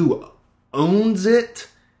really who owns it,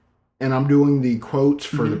 and I'm doing the quotes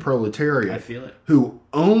for the proletariat, I feel it. who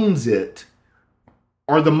owns it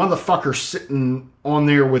are the motherfuckers sitting on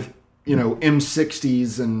there with,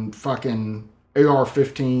 M60s and fucking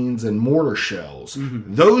AR-15s and mortar shells.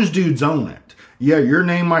 Those dudes own it. Yeah, your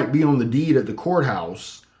name might be on the deed at the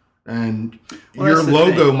courthouse, and your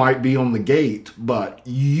logo might be on the gate, but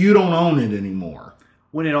you don't own it anymore.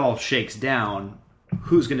 When it all shakes down,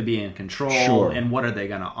 who's going to be in control, Sure. and what are they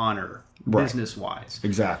going to honor business-wise?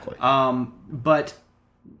 Exactly. But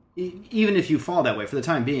even if you fall that way, for the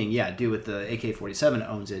time being, yeah, do it. The AK-47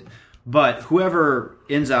 owns it. But whoever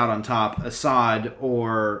ends out on top, Assad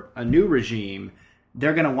or a new regime,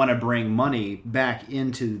 they're going to want to bring money back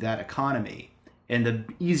into that economy. And the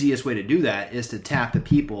easiest way to do that is to tap the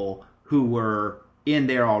people who were in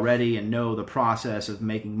there already and know the process of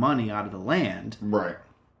making money out of the land. Right.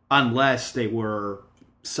 Unless they were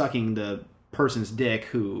sucking the person's dick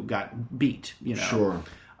who got beat, Sure.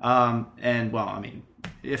 And, well, I mean,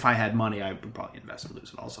 if I had money, I would probably invest and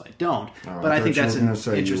lose it. Also, I don't. But I think that's an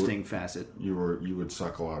interesting facet. You would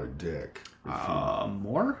suck a lot of dick.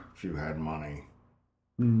 More? If you had money.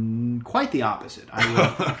 Quite the opposite.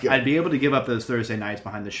 I would, Okay. I'd be able to give up those Thursday nights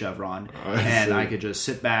behind the chevron, and I could just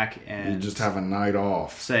sit back and You just have a night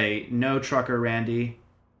off. say, "No, trucker Randy,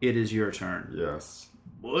 it is your turn." Yes.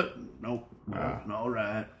 What? Nope. All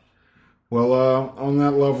right. Well, on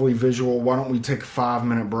that lovely visual, why don't we take a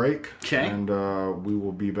 5-minute break? Okay. And we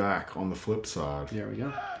will be back on the flip side. There we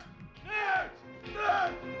go.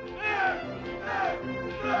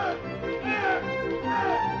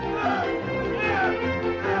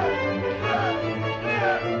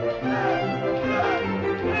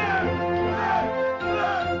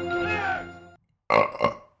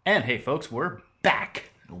 And hey, folks, we're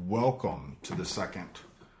back. Welcome to the second.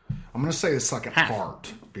 I'm going to say the second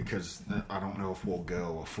part because I don't know if we'll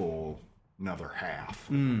go a full another half.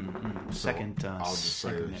 Second I'll just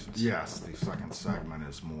segment. say yes. The second segment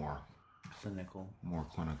is more Clinical.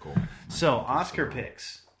 So Oscar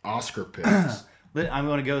picks. I'm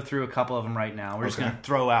going to go through a couple of them right now. We're just going to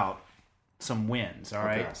throw out some wins, all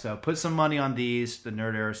right? Okay. So put some money on these, the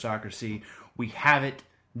Nerd Aristocracy. We have it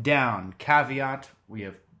down. Caveat, we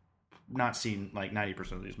have not seen like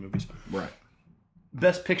 90% of these movies. Right.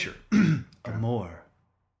 Best Picture, Amour.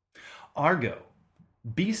 Argo,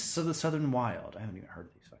 Beasts of the Southern Wild. I haven't even heard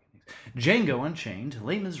of these fucking things. Django Unchained,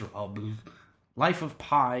 Les Miserables, Life of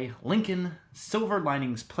Pi, Lincoln, Silver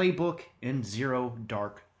Linings Playbook, and Zero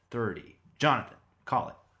Dark 30. Jonathan, call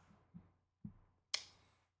it.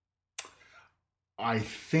 I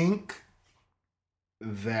think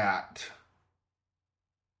that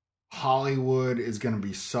Hollywood is going to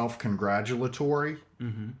be self-congratulatory,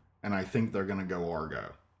 and I think they're going to go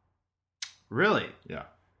Argo. Really? Yeah.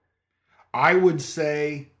 I would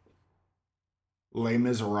say Les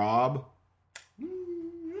Miserables.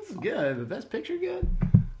 This is good. The Best Picture good?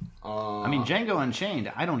 I mean, Django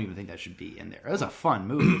Unchained, I don't even think that should be in there. It was a fun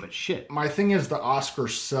movie, but shit. My thing is the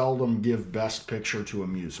Oscars seldom give Best Picture to a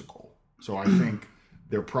musical. So I think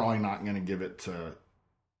they're probably not going to give it to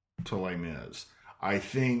Les Mis. I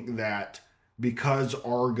think that because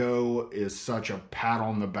Argo is such a pat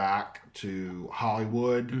on the back to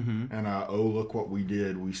Hollywood and oh, look what we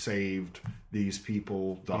did. We saved these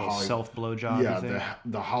people. The self-blowjob. Yeah,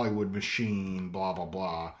 the Hollywood machine, blah, blah,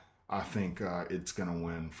 blah. I think it's going to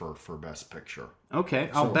win for Best Picture.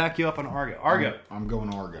 Okay, I'll back you up on Argo. I'm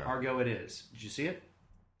going Argo. Argo it is. Did you see it?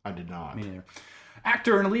 I did not. Me neither.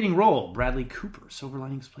 Actor in a leading role, Bradley Cooper, Silver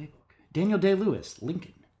Linings Playbook. Daniel Day-Lewis,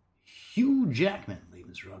 Lincoln. Hugh Jackman, Les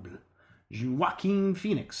Miserables. Joaquin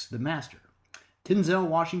Phoenix, The Master. Denzel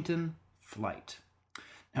Washington, Flight.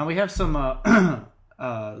 Now we have some,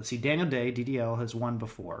 let's see, Daniel Day, DDL, has won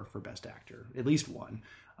before for Best Actor. At least one.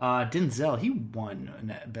 Denzel, he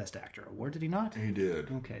won a Best Actor award, did he not? He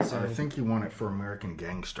did. Okay, so I think he won it for American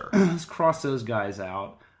Gangster. Let's cross those guys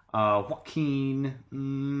out. Joaquin,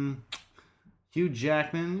 Hugh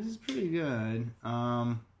Jackman is pretty good.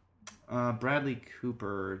 Bradley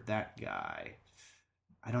Cooper, that guy.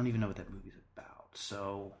 I don't even know what that movie's about,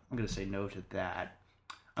 so I'm going to say no to that.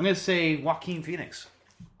 I'm going to say Joaquin Phoenix.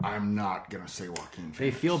 I'm not going to say Joaquin Phoenix.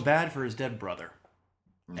 They feel bad for his dead brother.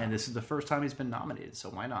 No. And this is the first time he's been nominated, so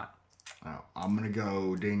why not? I'm going to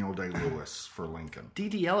go Daniel Day-Lewis for Lincoln.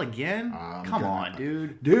 DDL again? Come on,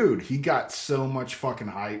 dude. Dude, he got so much fucking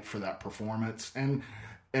hype for that performance, and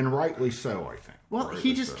rightly so, I think. Well,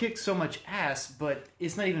 he just kicked so much ass, but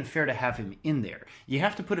it's not even fair to have him in there. You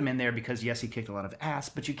have to put him in there because, yes, he kicked a lot of ass,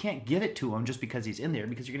 but you can't give it to him just because he's in there,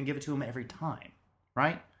 because you're going to give it to him every time,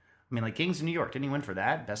 right? I mean, like Gangs of New York, didn't he win for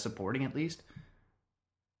that? Best supporting, at least?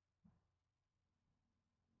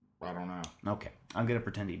 I don't know. Okay, I'm going to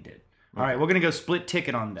pretend he did. All right, we're going to go split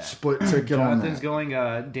ticket on that. Split ticket on that. Jonathan's going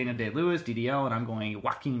Daniel Day-Lewis, DDL, and I'm going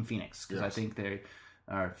Joaquin Phoenix, because I think they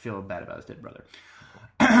feel bad about his dead brother.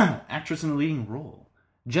 Actress in a leading role: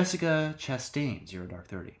 Jessica Chastain, Zero Dark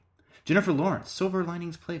 30. Jennifer Lawrence, Silver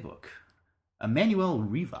Linings Playbook. Emmanuel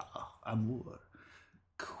Riva, Amour.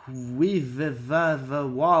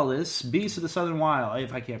 Quiviva Wallace, Beast of the Southern Wild.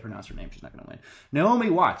 If I can't pronounce her name, she's not going to win.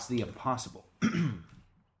 Naomi Watts, The Impossible.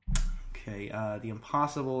 Okay, The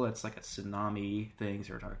Impossible, that's like a tsunami thing.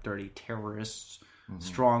 Zero Dark 30. Terrorists.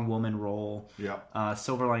 Strong woman role. Yeah.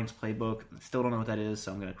 Silver Linings Playbook. Still don't know what that is,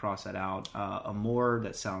 so I'm going to cross that out. Amour,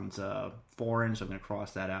 that sounds foreign, so I'm going to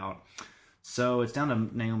cross that out. So it's down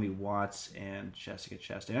to Naomi Watts and Jessica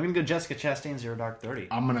Chastain. I'm going to go Jessica Chastain, Zero Dark 30.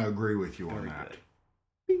 I'm going to agree with you on that. Good.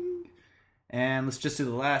 Bing. And let's just do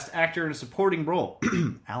the last actor in a supporting role.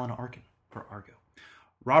 Alan Arkin for Argo.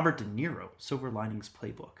 Robert De Niro, Silver Linings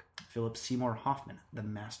Playbook. Philip Seymour Hoffman, The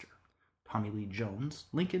Master. Tommy Lee Jones,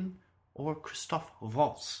 Lincoln, or Christoph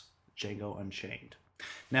Waltz, Django Unchained.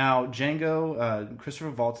 Now, Django,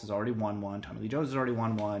 Christopher Waltz has already won one. Tommy Lee Jones has already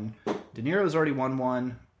won one. De Niro has already won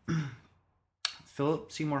one.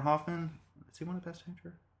 Philip Seymour Hoffman, has he won a Best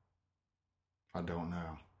Actor? I don't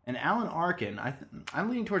know. And Alan Arkin, I'm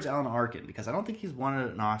leaning towards Alan Arkin because I don't think he's won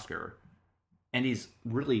an Oscar. And he's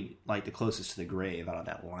really like the closest to the grave out of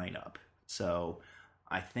that lineup. So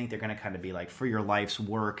I think they're going to kind of be like, for your life's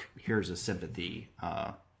work, here's a sympathy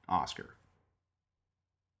Oscar.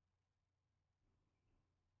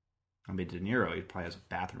 I mean, De Niro, he probably has a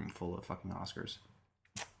bathroom full of fucking Oscars.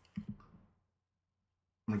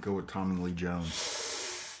 I'm going to go with Tommy Lee Jones.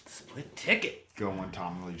 Split ticket. Going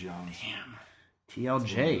Tommy Lee Jones. Damn.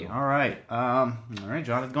 TLJ. All right.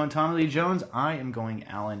 Jonathan's going Tommy Lee Jones. I am going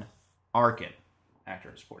Alan Arkin, actor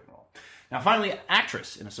in a supporting role. Now, finally,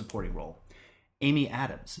 actress in a supporting role. Amy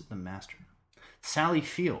Adams, The Master. Sally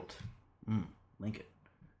Field, Lincoln.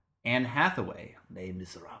 Anne Hathaway, Les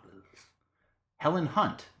Miserables. Helen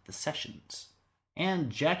Hunt, The Sessions. And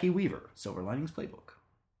Jackie Weaver, Silver Linings Playbook.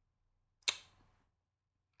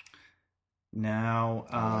 Now,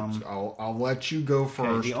 I'll let you go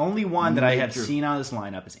first. Okay, the only one that I have seen out of this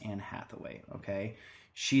lineup is Anne Hathaway. Okay,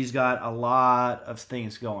 she's got a lot of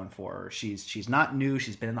things going for her. She's not new.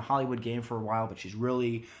 She's been in the Hollywood game for a while, but she's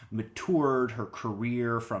really matured her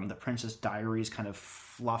career from the Princess Diaries kind of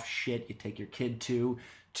fluff shit you take your kid to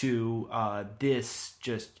this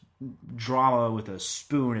just drama with a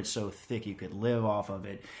spoon. It's so thick you could live off of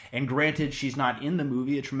it. And granted, she's not in the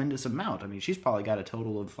movie a tremendous amount. I mean, she's probably got a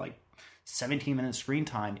total of like 17 minutes screen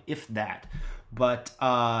time, if that. But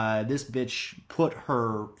this bitch put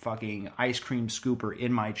her fucking ice cream scooper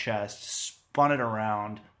in my chest, spun it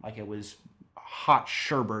around like it was hot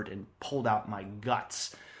sherbet, and pulled out my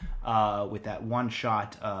guts with that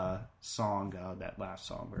one-shot song, that last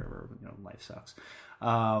song, wherever, life sucks.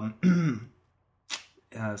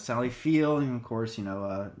 Sally Field, and of course,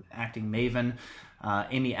 acting maven.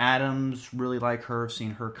 Amy Adams, really like her. I've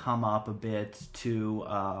seen her come up a bit too.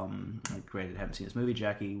 Granted, haven't seen this movie.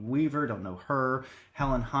 Jackie Weaver, don't know her.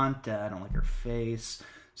 Helen Hunt, I don't like her face.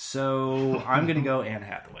 So I'm going to go Anne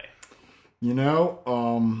Hathaway.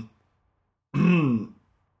 I'm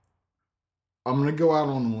going to go out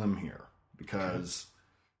on a limb here because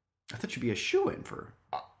I thought you'd be a shoo-in for.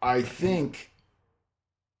 I think,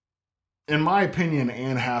 in my opinion,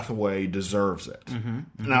 Anne Hathaway deserves it.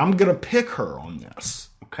 And I'm going to pick her on this.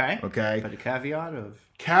 Okay. But a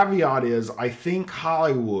caveat is, I think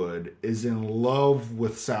Hollywood is in love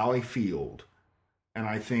with Sally Field. And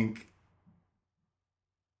I think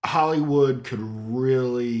Hollywood could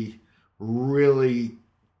really, really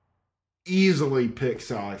easily pick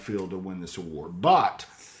Sally Field to win this award. But,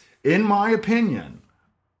 in my opinion,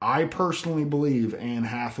 I personally believe Anne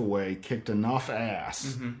Hathaway kicked enough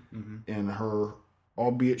ass in her,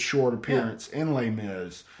 albeit short appearance in Les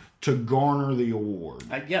Mis to garner the award.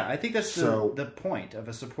 I think that's the point of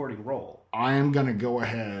a supporting role. I am going to go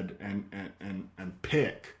ahead and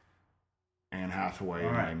pick Anne Hathaway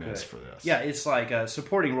in Les Mis for this. Yeah, it's like a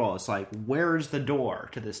supporting role. It's like, where's the door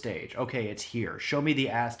to the stage? Okay, it's here. Show me the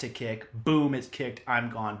ass to kick. Boom, it's kicked. I'm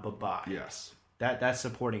gone. Bye-bye. Yes. That's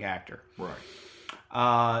supporting actor. Right.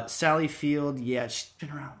 Sally Field, yeah, she's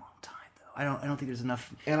been around a long time. I don't think there's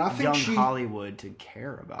enough And I think young Hollywood to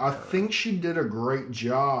care about her. I think she did a great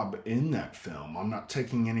job in that film. I'm not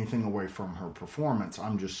taking anything away from her performance.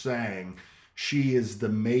 I'm just saying she is the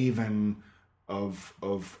maven of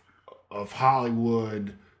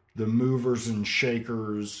Hollywood. The movers and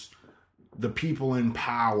shakers, the people in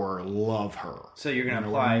power love her. So you're going to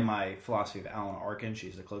apply my philosophy of Alan Arkin.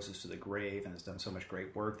 She's the closest to the grave and has done so much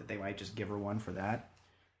great work that they might just give her one for that.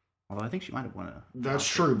 Although I think she might have won a. That's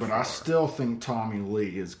true, but I still think Tommy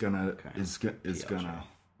Lee is gonna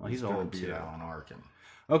Well, he's old beat too. Alan Arkin.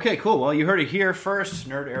 Okay, cool. Well, you heard it here first.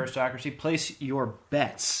 Nerd Aristocracy. Place your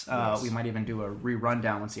bets. Yes. We might even do a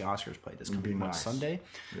re-rundown once the Oscars play this coming nice. Sunday.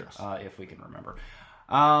 Yes. If we can remember.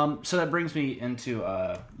 So that brings me into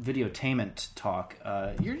videotainment talk.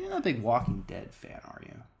 You're not a big Walking Dead fan, are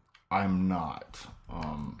you? I'm not.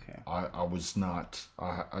 Okay. I was not.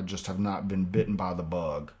 I just have not been bitten by the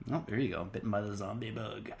bug. Oh, there you go. Bitten by the zombie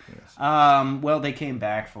bug. Yes. Well, they came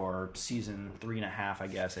back for season 3.5, I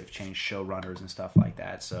guess. They've changed showrunners and stuff like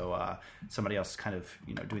that. So somebody else is kind of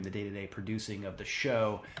doing the day-to-day producing of the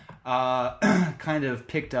show. Kind of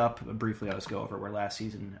picked up, briefly I'll just go over where last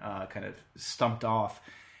season kind of stumped off.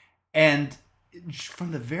 And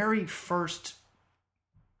from the very first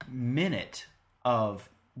minute of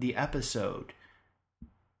the episode,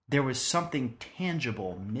 there was something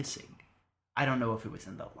tangible missing. I don't know if it was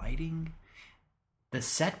in the lighting. The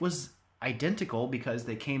set was identical because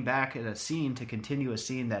they came back at a scene to continue a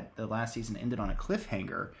scene that the last season ended on a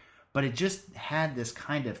cliffhanger, but it just had this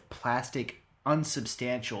kind of plastic,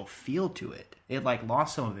 unsubstantial feel to it. It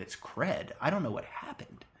lost some of its cred. I don't know what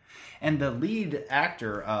happened. And the lead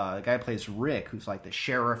actor, the guy who plays Rick, who's like the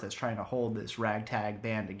sheriff that's trying to hold this ragtag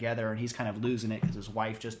band together, and he's kind of losing it because his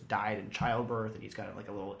wife just died in childbirth, and he's got like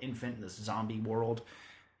a little infant in this zombie world.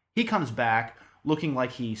 He comes back looking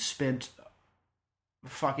like he spent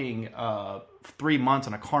fucking 3 months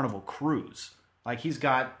on a Carnival cruise. Like, he's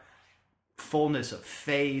got fullness of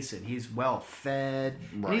face, and he's well fed,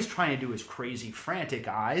 and he's trying to do his crazy frantic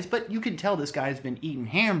eyes, but you can tell this guy's been eating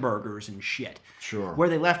hamburgers and shit. Sure. Where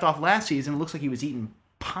they left off last season, it looks like he was eating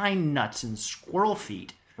pine nuts and squirrel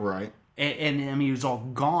feet. Right. And I mean, he was all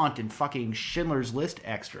gaunt and fucking Schindler's List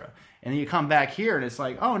extra. And then you come back here, and it's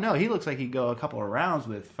like, oh no, he looks like he'd go a couple of rounds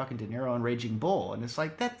with fucking De Niro and Raging Bull. And it's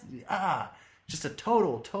like, that's just a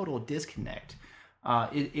total disconnect.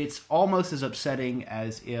 It's almost as upsetting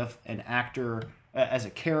as if an actor, as a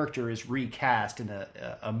character, is recast in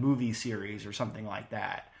a movie series or something like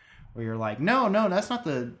that, where you're like, no, that's not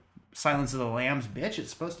the Silence of the Lambs bitch.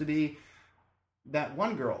 It's supposed to be that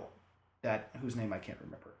one girl, whose name I can't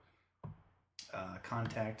remember.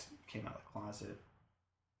 Contact came out of the closet.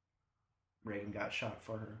 Reagan got shot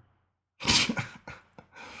for her.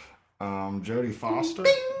 Jodie Foster.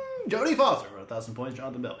 Bing! Jodie Foster, 1,000 points,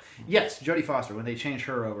 Jonathan Bell. Yes, Jodie Foster. When they changed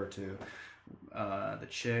her over to the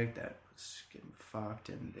chick that was getting fucked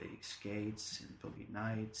in the Skates and Boogie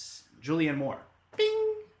Nights, Julianne Moore.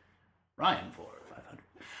 Bing! Ryan for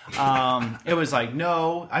 500. It was like,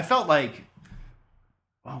 no. I felt like,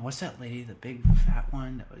 oh, what's that lady, the big fat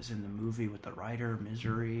one that was in the movie with the writer,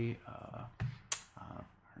 Misery?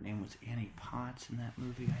 Her name was Annie Potts in that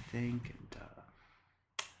movie, I think.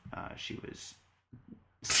 And she was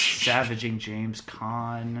savaging James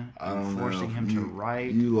Caan and forcing him to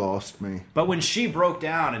write. You lost me. But when she broke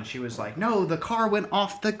down and she was like, no, the car went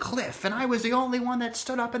off the cliff and I was the only one that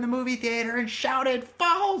stood up in the movie theater and shouted,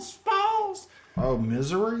 false, false. Oh,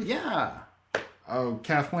 Misery? Yeah. Oh,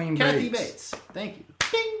 Kathleen Kathy Bates. Thank you.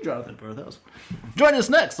 Bing, Jonathan Berthos. Join us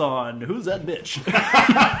next on Who's That Bitch?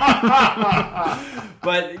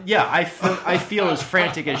 But yeah, I feel as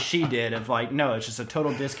frantic as she did of like, no, it's just a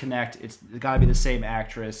total disconnect. It's got to be the same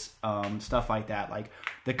actress, stuff like that. Like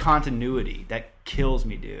the continuity that kills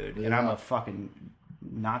me, dude. And I'm a fucking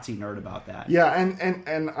Nazi nerd about that. Yeah,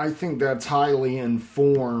 and I think that's highly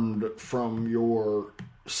informed from your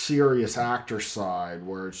serious actor side,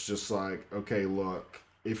 where it's just like, okay, look,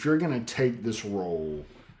 if you're going to take this role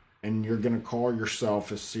and you're going to call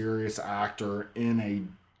yourself a serious actor in a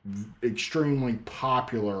extremely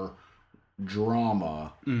popular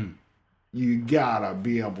drama, you gotta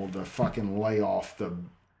be able to fucking lay off the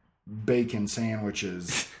bacon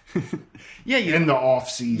sandwiches in the off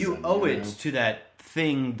season. You owe it to that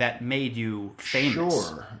thing that made you famous.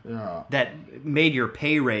 Sure, yeah. That made your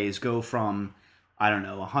pay raise go from, I don't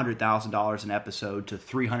know, $100,000 an episode to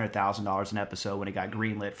 $300,000 an episode when it got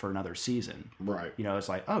greenlit for another season. Right. You know, it's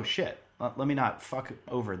like, oh shit, let me not fuck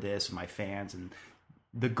over this and my fans and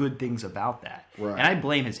the good things about that. Right. And I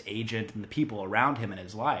blame his agent and the people around him in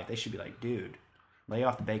his life. They should be like, dude, Lay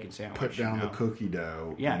off the bacon sandwich. Put down the cookie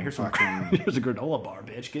dough. Yeah, here's a granola bar,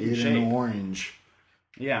 bitch. Get in eat shape. an orange.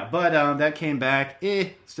 Yeah, but that came back.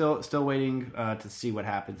 Still waiting to see what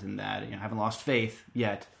happens in that. I haven't lost faith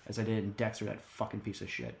yet, as I did in Dexter, that fucking piece of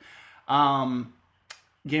shit.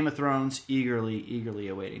 Game of Thrones, eagerly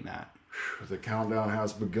awaiting that. The countdown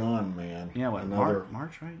has begun, man. Yeah, what? Another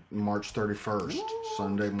March, right? March 31st. Ooh.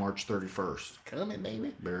 Sunday, March 31st. Coming,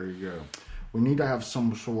 baby. There you go. We need to have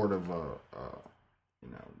some sort of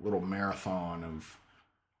little marathon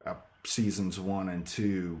of seasons 1 and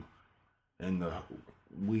 2 in the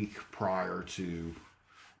week prior to.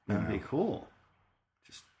 That'd be cool.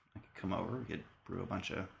 Just I could come over, brew a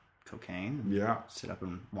bunch of cocaine. Yeah. Sit up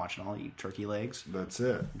and watch it all, eat turkey legs. That's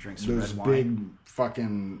it. Drink some Those red wine. big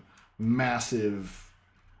fucking massive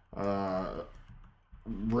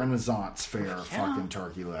Renaissance fair fucking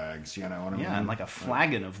turkey legs. You know what I mean? Yeah, and like a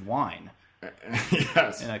flagon of wine.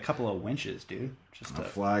 Yes. And a couple of winches, dude. Just a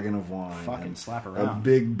flagon of wine. Fucking slap around. A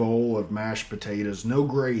big bowl of mashed potatoes. No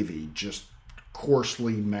gravy, just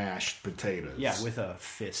coarsely mashed potatoes. Yeah, with a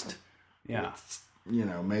fist. Yeah.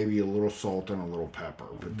 With, maybe a little salt and a little pepper.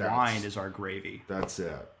 But wine is our gravy. That's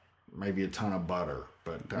it. Maybe a ton of butter.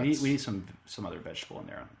 But we need some other vegetable in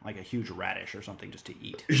there, like a huge radish or something, just to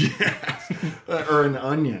eat. Yeah, or an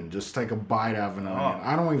onion. Just take a bite out of an onion.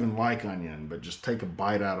 I don't even like onion, but just take a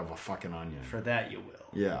bite out of a fucking onion. For that, you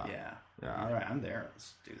will. Yeah. All right, I'm there.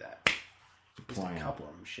 Let's do that. It's a plan. Just a couple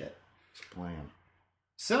of them. Shit. It's a plan.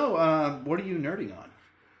 So, what are you nerding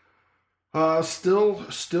on? Still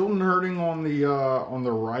nerding on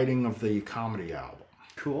the writing of the comedy album.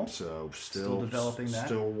 Cool. So still developing that.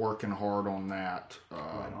 Still working hard on that.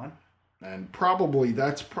 Right on. And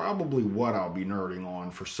that's probably what I'll be nerding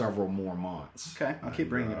on for several more months. Okay, I'll keep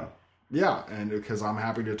bringing it up. Yeah, and because I'm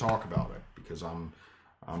happy to talk about it, because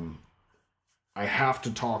I have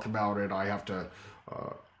to talk about it. I have to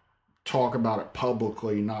talk about it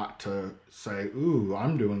publicly, not to say, "Ooh,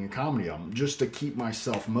 I'm doing a comedy album," just to keep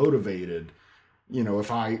myself motivated.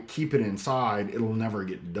 If I keep it inside, it'll never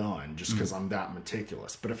get done just because I'm that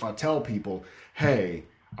meticulous. But if I tell people, hey,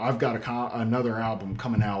 I've got another album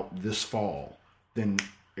coming out this fall, then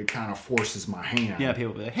it kind of forces my hand. Yeah,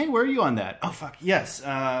 people will be like, hey, where are you on that? Oh, fuck, yes.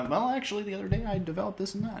 Well, actually, the other day I developed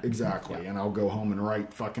this and that. Exactly. Yeah. And I'll go home and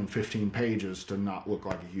write fucking 15 pages to not look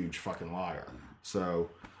like a huge fucking liar. So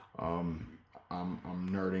I'm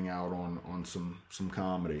nerding out on some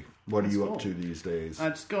comedy. What are you up to these days?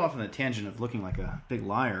 Just go off on the tangent of looking like a big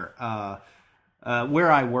liar.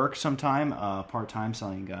 Where I work sometime, part-time,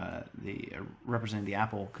 selling representing the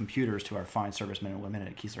Apple computers to our fine servicemen and women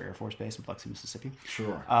at Keesler Air Force Base in Biloxi, Mississippi.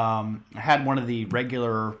 Sure. I had one of the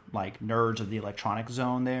regular nerds of the electronic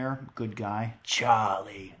zone there. Good guy.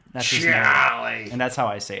 Charlie. That's his name. And that's how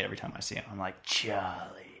I say it every time I see him. I'm like,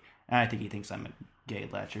 Charlie. And I think he thinks I'm a gay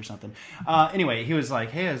lech or something. Anyway, he was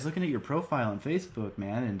like, hey, I was looking at your profile on Facebook,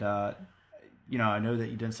 man, and I know that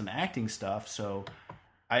you've done some acting stuff, so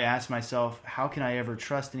I asked myself, how can I ever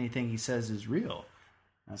trust anything he says is real?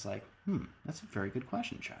 I was like, that's a very good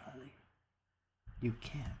question, Charlie. You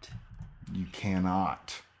can't. You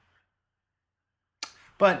cannot.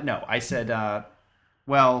 But no, I said,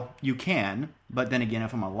 well, you can, but then again,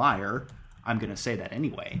 if I'm a liar, I'm going to say that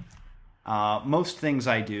anyway. Most things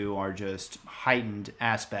I do are just heightened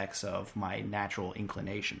aspects of my natural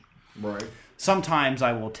inclination. Right. Sometimes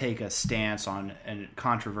I will take a stance on a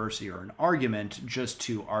controversy or an argument just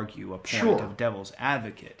to argue a point of devil's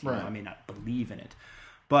advocate. I may not believe in it.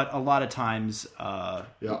 But a lot of times... I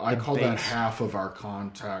call that half of our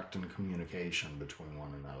contact and communication between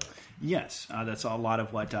one another. Yes, that's a lot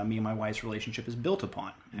of what me and my wife's relationship is built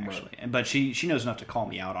upon, actually. Right. But she knows enough to call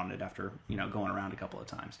me out on it after going around a couple of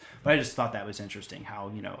times. But I just thought that was interesting how,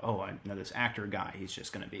 I know this actor guy, he's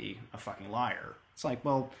just going to be a fucking liar. It's like,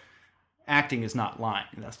 well... Acting is not lying.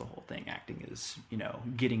 That's the whole thing. Acting is,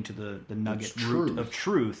 getting to the nugget root of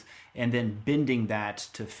truth and then bending that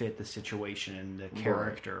to fit the situation and the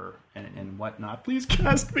character and whatnot. Please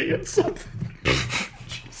cast me in something.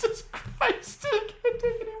 Jesus Christ. I can't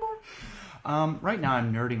take it anymore. Right now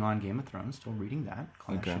I'm nerding on Game of Thrones. Still reading that.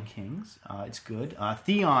 Clash of Kings. It's good.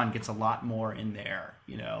 Theon gets a lot more in there,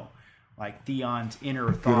 like Theon's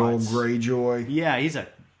inner thoughts. Good old Greyjoy. Yeah, he's a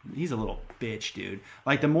little bitch, dude.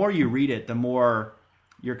 Like, the more you read it, the more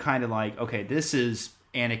you're kind of like, okay, this is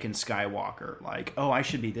Anakin Skywalker. Like, oh, I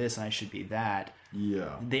should be this and I should be that.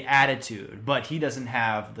 Yeah. The attitude. But he doesn't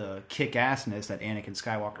have the kick-assness that Anakin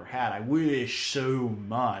Skywalker had. I wish so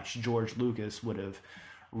much George Lucas would have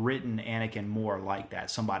written Anakin more like that.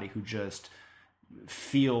 Somebody who just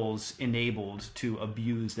feels enabled to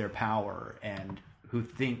abuse their power and who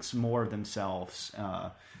thinks more of themselves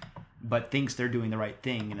but thinks they're doing the right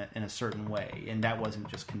thing in a certain way. And that wasn't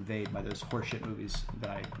just conveyed by those horseshit movies that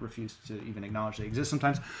I refuse to even acknowledge they exist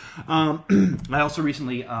sometimes. I also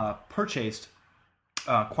recently purchased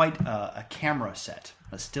quite a camera set,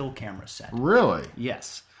 a still camera set. Really?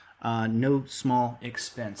 Yes. No small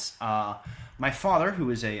expense. My father, who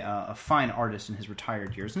is a fine artist in his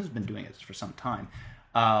retired years and has been doing it for some time,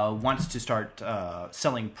 wants to start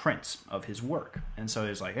selling prints of his work. And so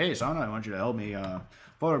he's like, hey, son, I want you to help me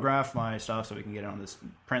photograph my stuff so we can get it on this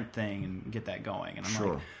print thing and get that going. And I'm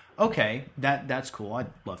like, okay, that's cool.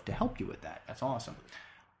 I'd love to help you with that. That's awesome.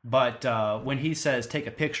 But when he says take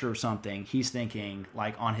a picture of something, he's thinking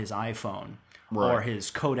like on his iPhone or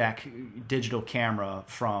his Kodak digital camera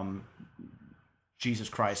from Jesus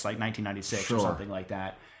Christ, like 1996 or something like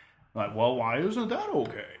that. Like, well, why isn't that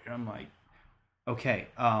okay? And I'm like, okay,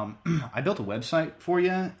 I built a website for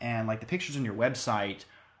you, and like the pictures in your website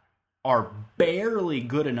are barely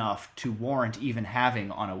good enough to warrant even having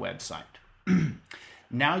on a website.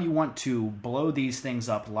 Now you want to blow these things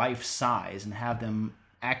up life size and have them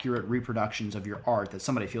accurate reproductions of your art that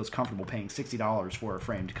somebody feels comfortable paying $60 for a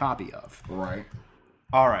framed copy of. Right.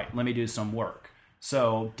 All right, let me do some work.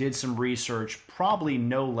 So did some research, probably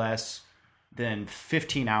no less than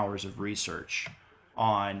 15 hours of research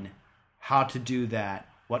on how to do that,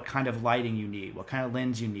 what kind of lighting you need, what kind of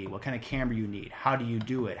lens you need, what kind of camera you need, how do you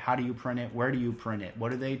do it, how do you print it, where do you print it,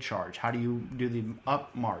 what do they charge, how do you do the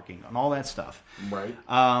upmarking, and all that stuff. Right.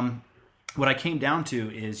 What I came down to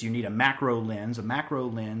is you need a macro lens. A macro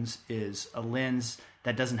lens is a lens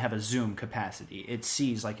that doesn't have a zoom capacity. It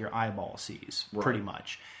sees like your eyeball sees, pretty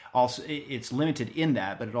much. Also, it's limited in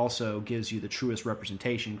that, but it also gives you the truest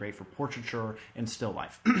representation, great for portraiture and still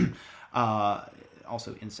life.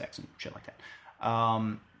 Also insects and shit like that.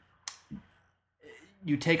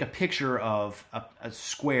 You take a picture of a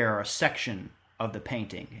square, a section of the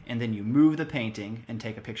painting, and then you move the painting and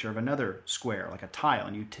take a picture of another square, like a tile,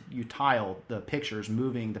 and you tile the pictures,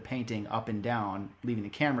 moving the painting up and down, leaving the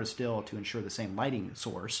camera still to ensure the same lighting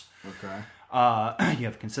source. Okay. You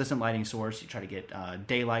have a consistent lighting source. You try to get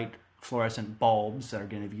daylight fluorescent bulbs that are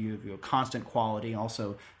going to give you a constant quality.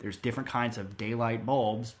 Also, there's different kinds of daylight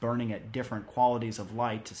bulbs burning at different qualities of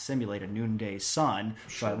light to simulate a noonday sun.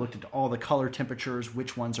 So I looked at all the color temperatures,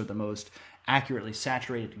 which ones are the most accurately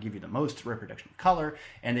saturated to give you the most reproduction of color,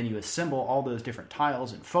 and then you assemble all those different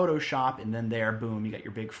tiles in Photoshop, and then there, boom, you got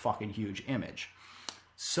your big fucking huge image.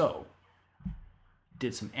 So,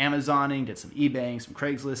 did some Amazoning, did some eBaying, some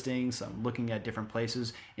Craigslisting, some looking at different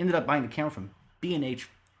places. Ended up buying the camera from B&H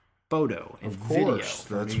Photo and Video.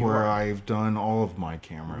 That's where I've done all of my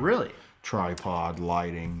camera. Really? Tripod,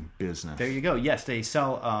 lighting, business. There you go. Yes, they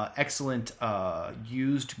sell excellent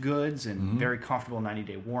used goods and very comfortable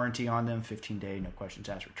 90-day warranty on them, 15-day no questions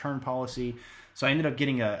asked return policy. So I ended up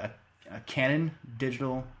getting a Canon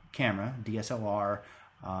digital camera, DSLR,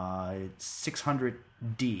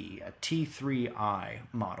 600D, a T3i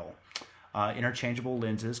model. Interchangeable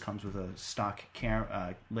lenses, comes with a stock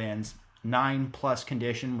lens, 9+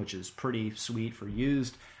 condition, which is pretty sweet for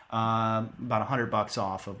used. About $100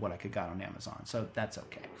 off of what I could got on Amazon, so that's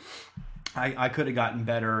okay. I could have gotten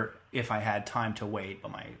better if I had time to wait,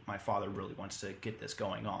 but my father really wants to get this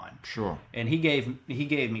going on. Sure. And he gave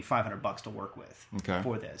me $500 to work with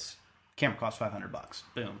for this. Camera costs $500.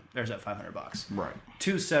 Boom, there's that $500. Right.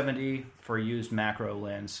 $270 for a used macro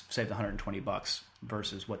lens, saved $120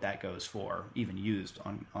 versus what that goes for, even used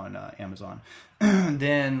on Amazon.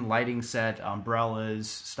 Then lighting set, umbrellas,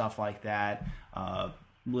 stuff like that.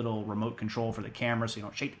 Little remote control for the camera so you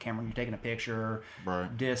don't shake the camera when you're taking a picture.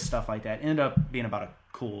 Right. Disc, stuff like that. Ended up being about a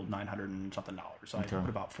cool $900 and something. So I put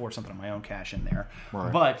about $4 something of my own cash in there.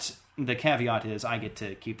 Right. But the caveat is I get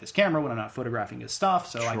to keep this camera when I'm not photographing his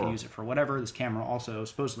stuff, so I can use it for whatever. This camera also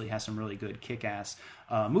supposedly has some really good kick-ass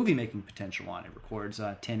movie making potential on it. It records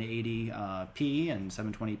 1080p and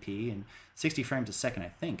 720p and 60 frames a second, I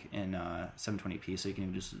think, in 720p, so you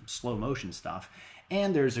can do some slow motion stuff.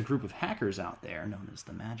 And there's a group of hackers out there known as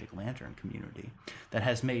the Magic Lantern community that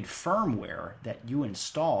has made firmware that you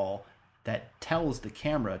install that tells the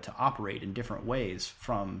camera to operate in different ways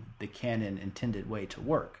from the Canon intended way to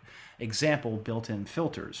work. Example, built-in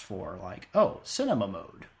filters for like, cinema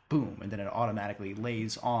mode, boom, and then it automatically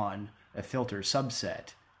lays on a filter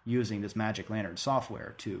subset using this Magic Lantern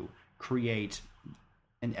software to create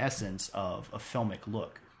an essence of a filmic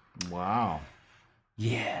look. Wow.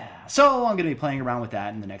 Yeah. So I'm going to be playing around with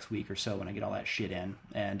that in the next week or so when I get all that shit in.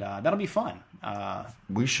 And that'll be fun.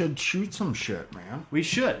 We should shoot some shit, man. We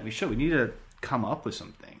should. We need to come up with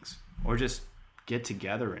some things. Or just get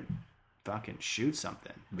together and fucking shoot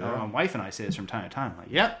something. Yeah. My wife and I say this from time to time. Like,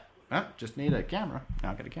 yep, just need a camera.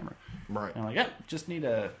 Now I got a camera. Right. And I'm like, just need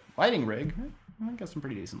a lighting rig. I got some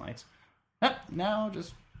pretty decent lights. Now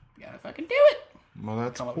just gotta fucking do it. Well,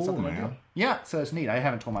 that's Come up with cool, something to do. man. Yeah, so it's neat. I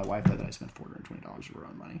haven't told my wife that I spent $420 of her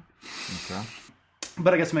own money. Okay.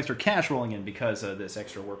 But I got some extra cash rolling in because of this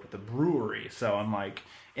extra work with the brewery. So I'm like,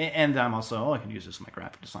 and I'm also, I can use this in my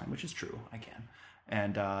graphic design, which is true. I can.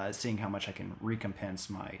 And seeing how much I can recompense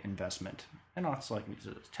my investment. And also I can use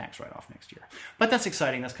it as a tax write-off next year. But that's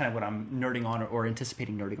exciting. That's kind of what I'm nerding on or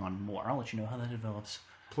anticipating nerding on more. I'll let you know how that develops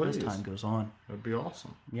Please. as time goes on. That'd be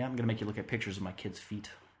awesome. Yeah, I'm going to make you look at pictures of my kids' feet.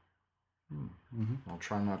 I'll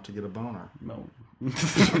try not to get a boner. No.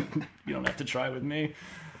 You don't have to try with me.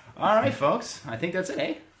 All right, folks. I think that's it,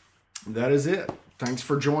 eh? That is it. Thanks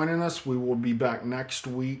for joining us. We will be back next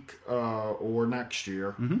week or next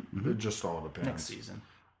year. It just all depends. Next season.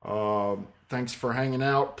 Thanks for hanging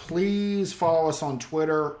out. Please follow us on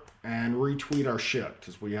Twitter and retweet our shit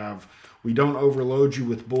because we don't overload you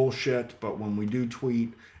with bullshit, but when we do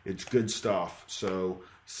tweet, it's good stuff. So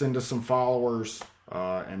send us some followers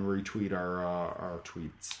and retweet our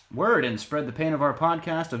tweets. Word and spread the pain of our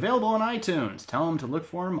podcast. Available on iTunes. Tell them to look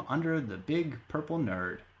for them under the big purple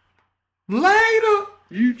nerd. Later!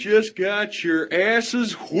 You just got your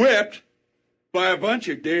asses whipped by a bunch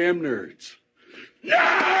of damn nerds.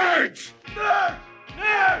 Nerds! Nerds!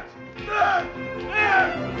 Nerds! Nerds!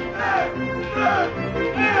 Nerds! Nerds! Nerds!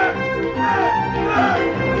 Nerds! Nerds!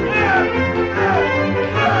 Nerds! Nerds!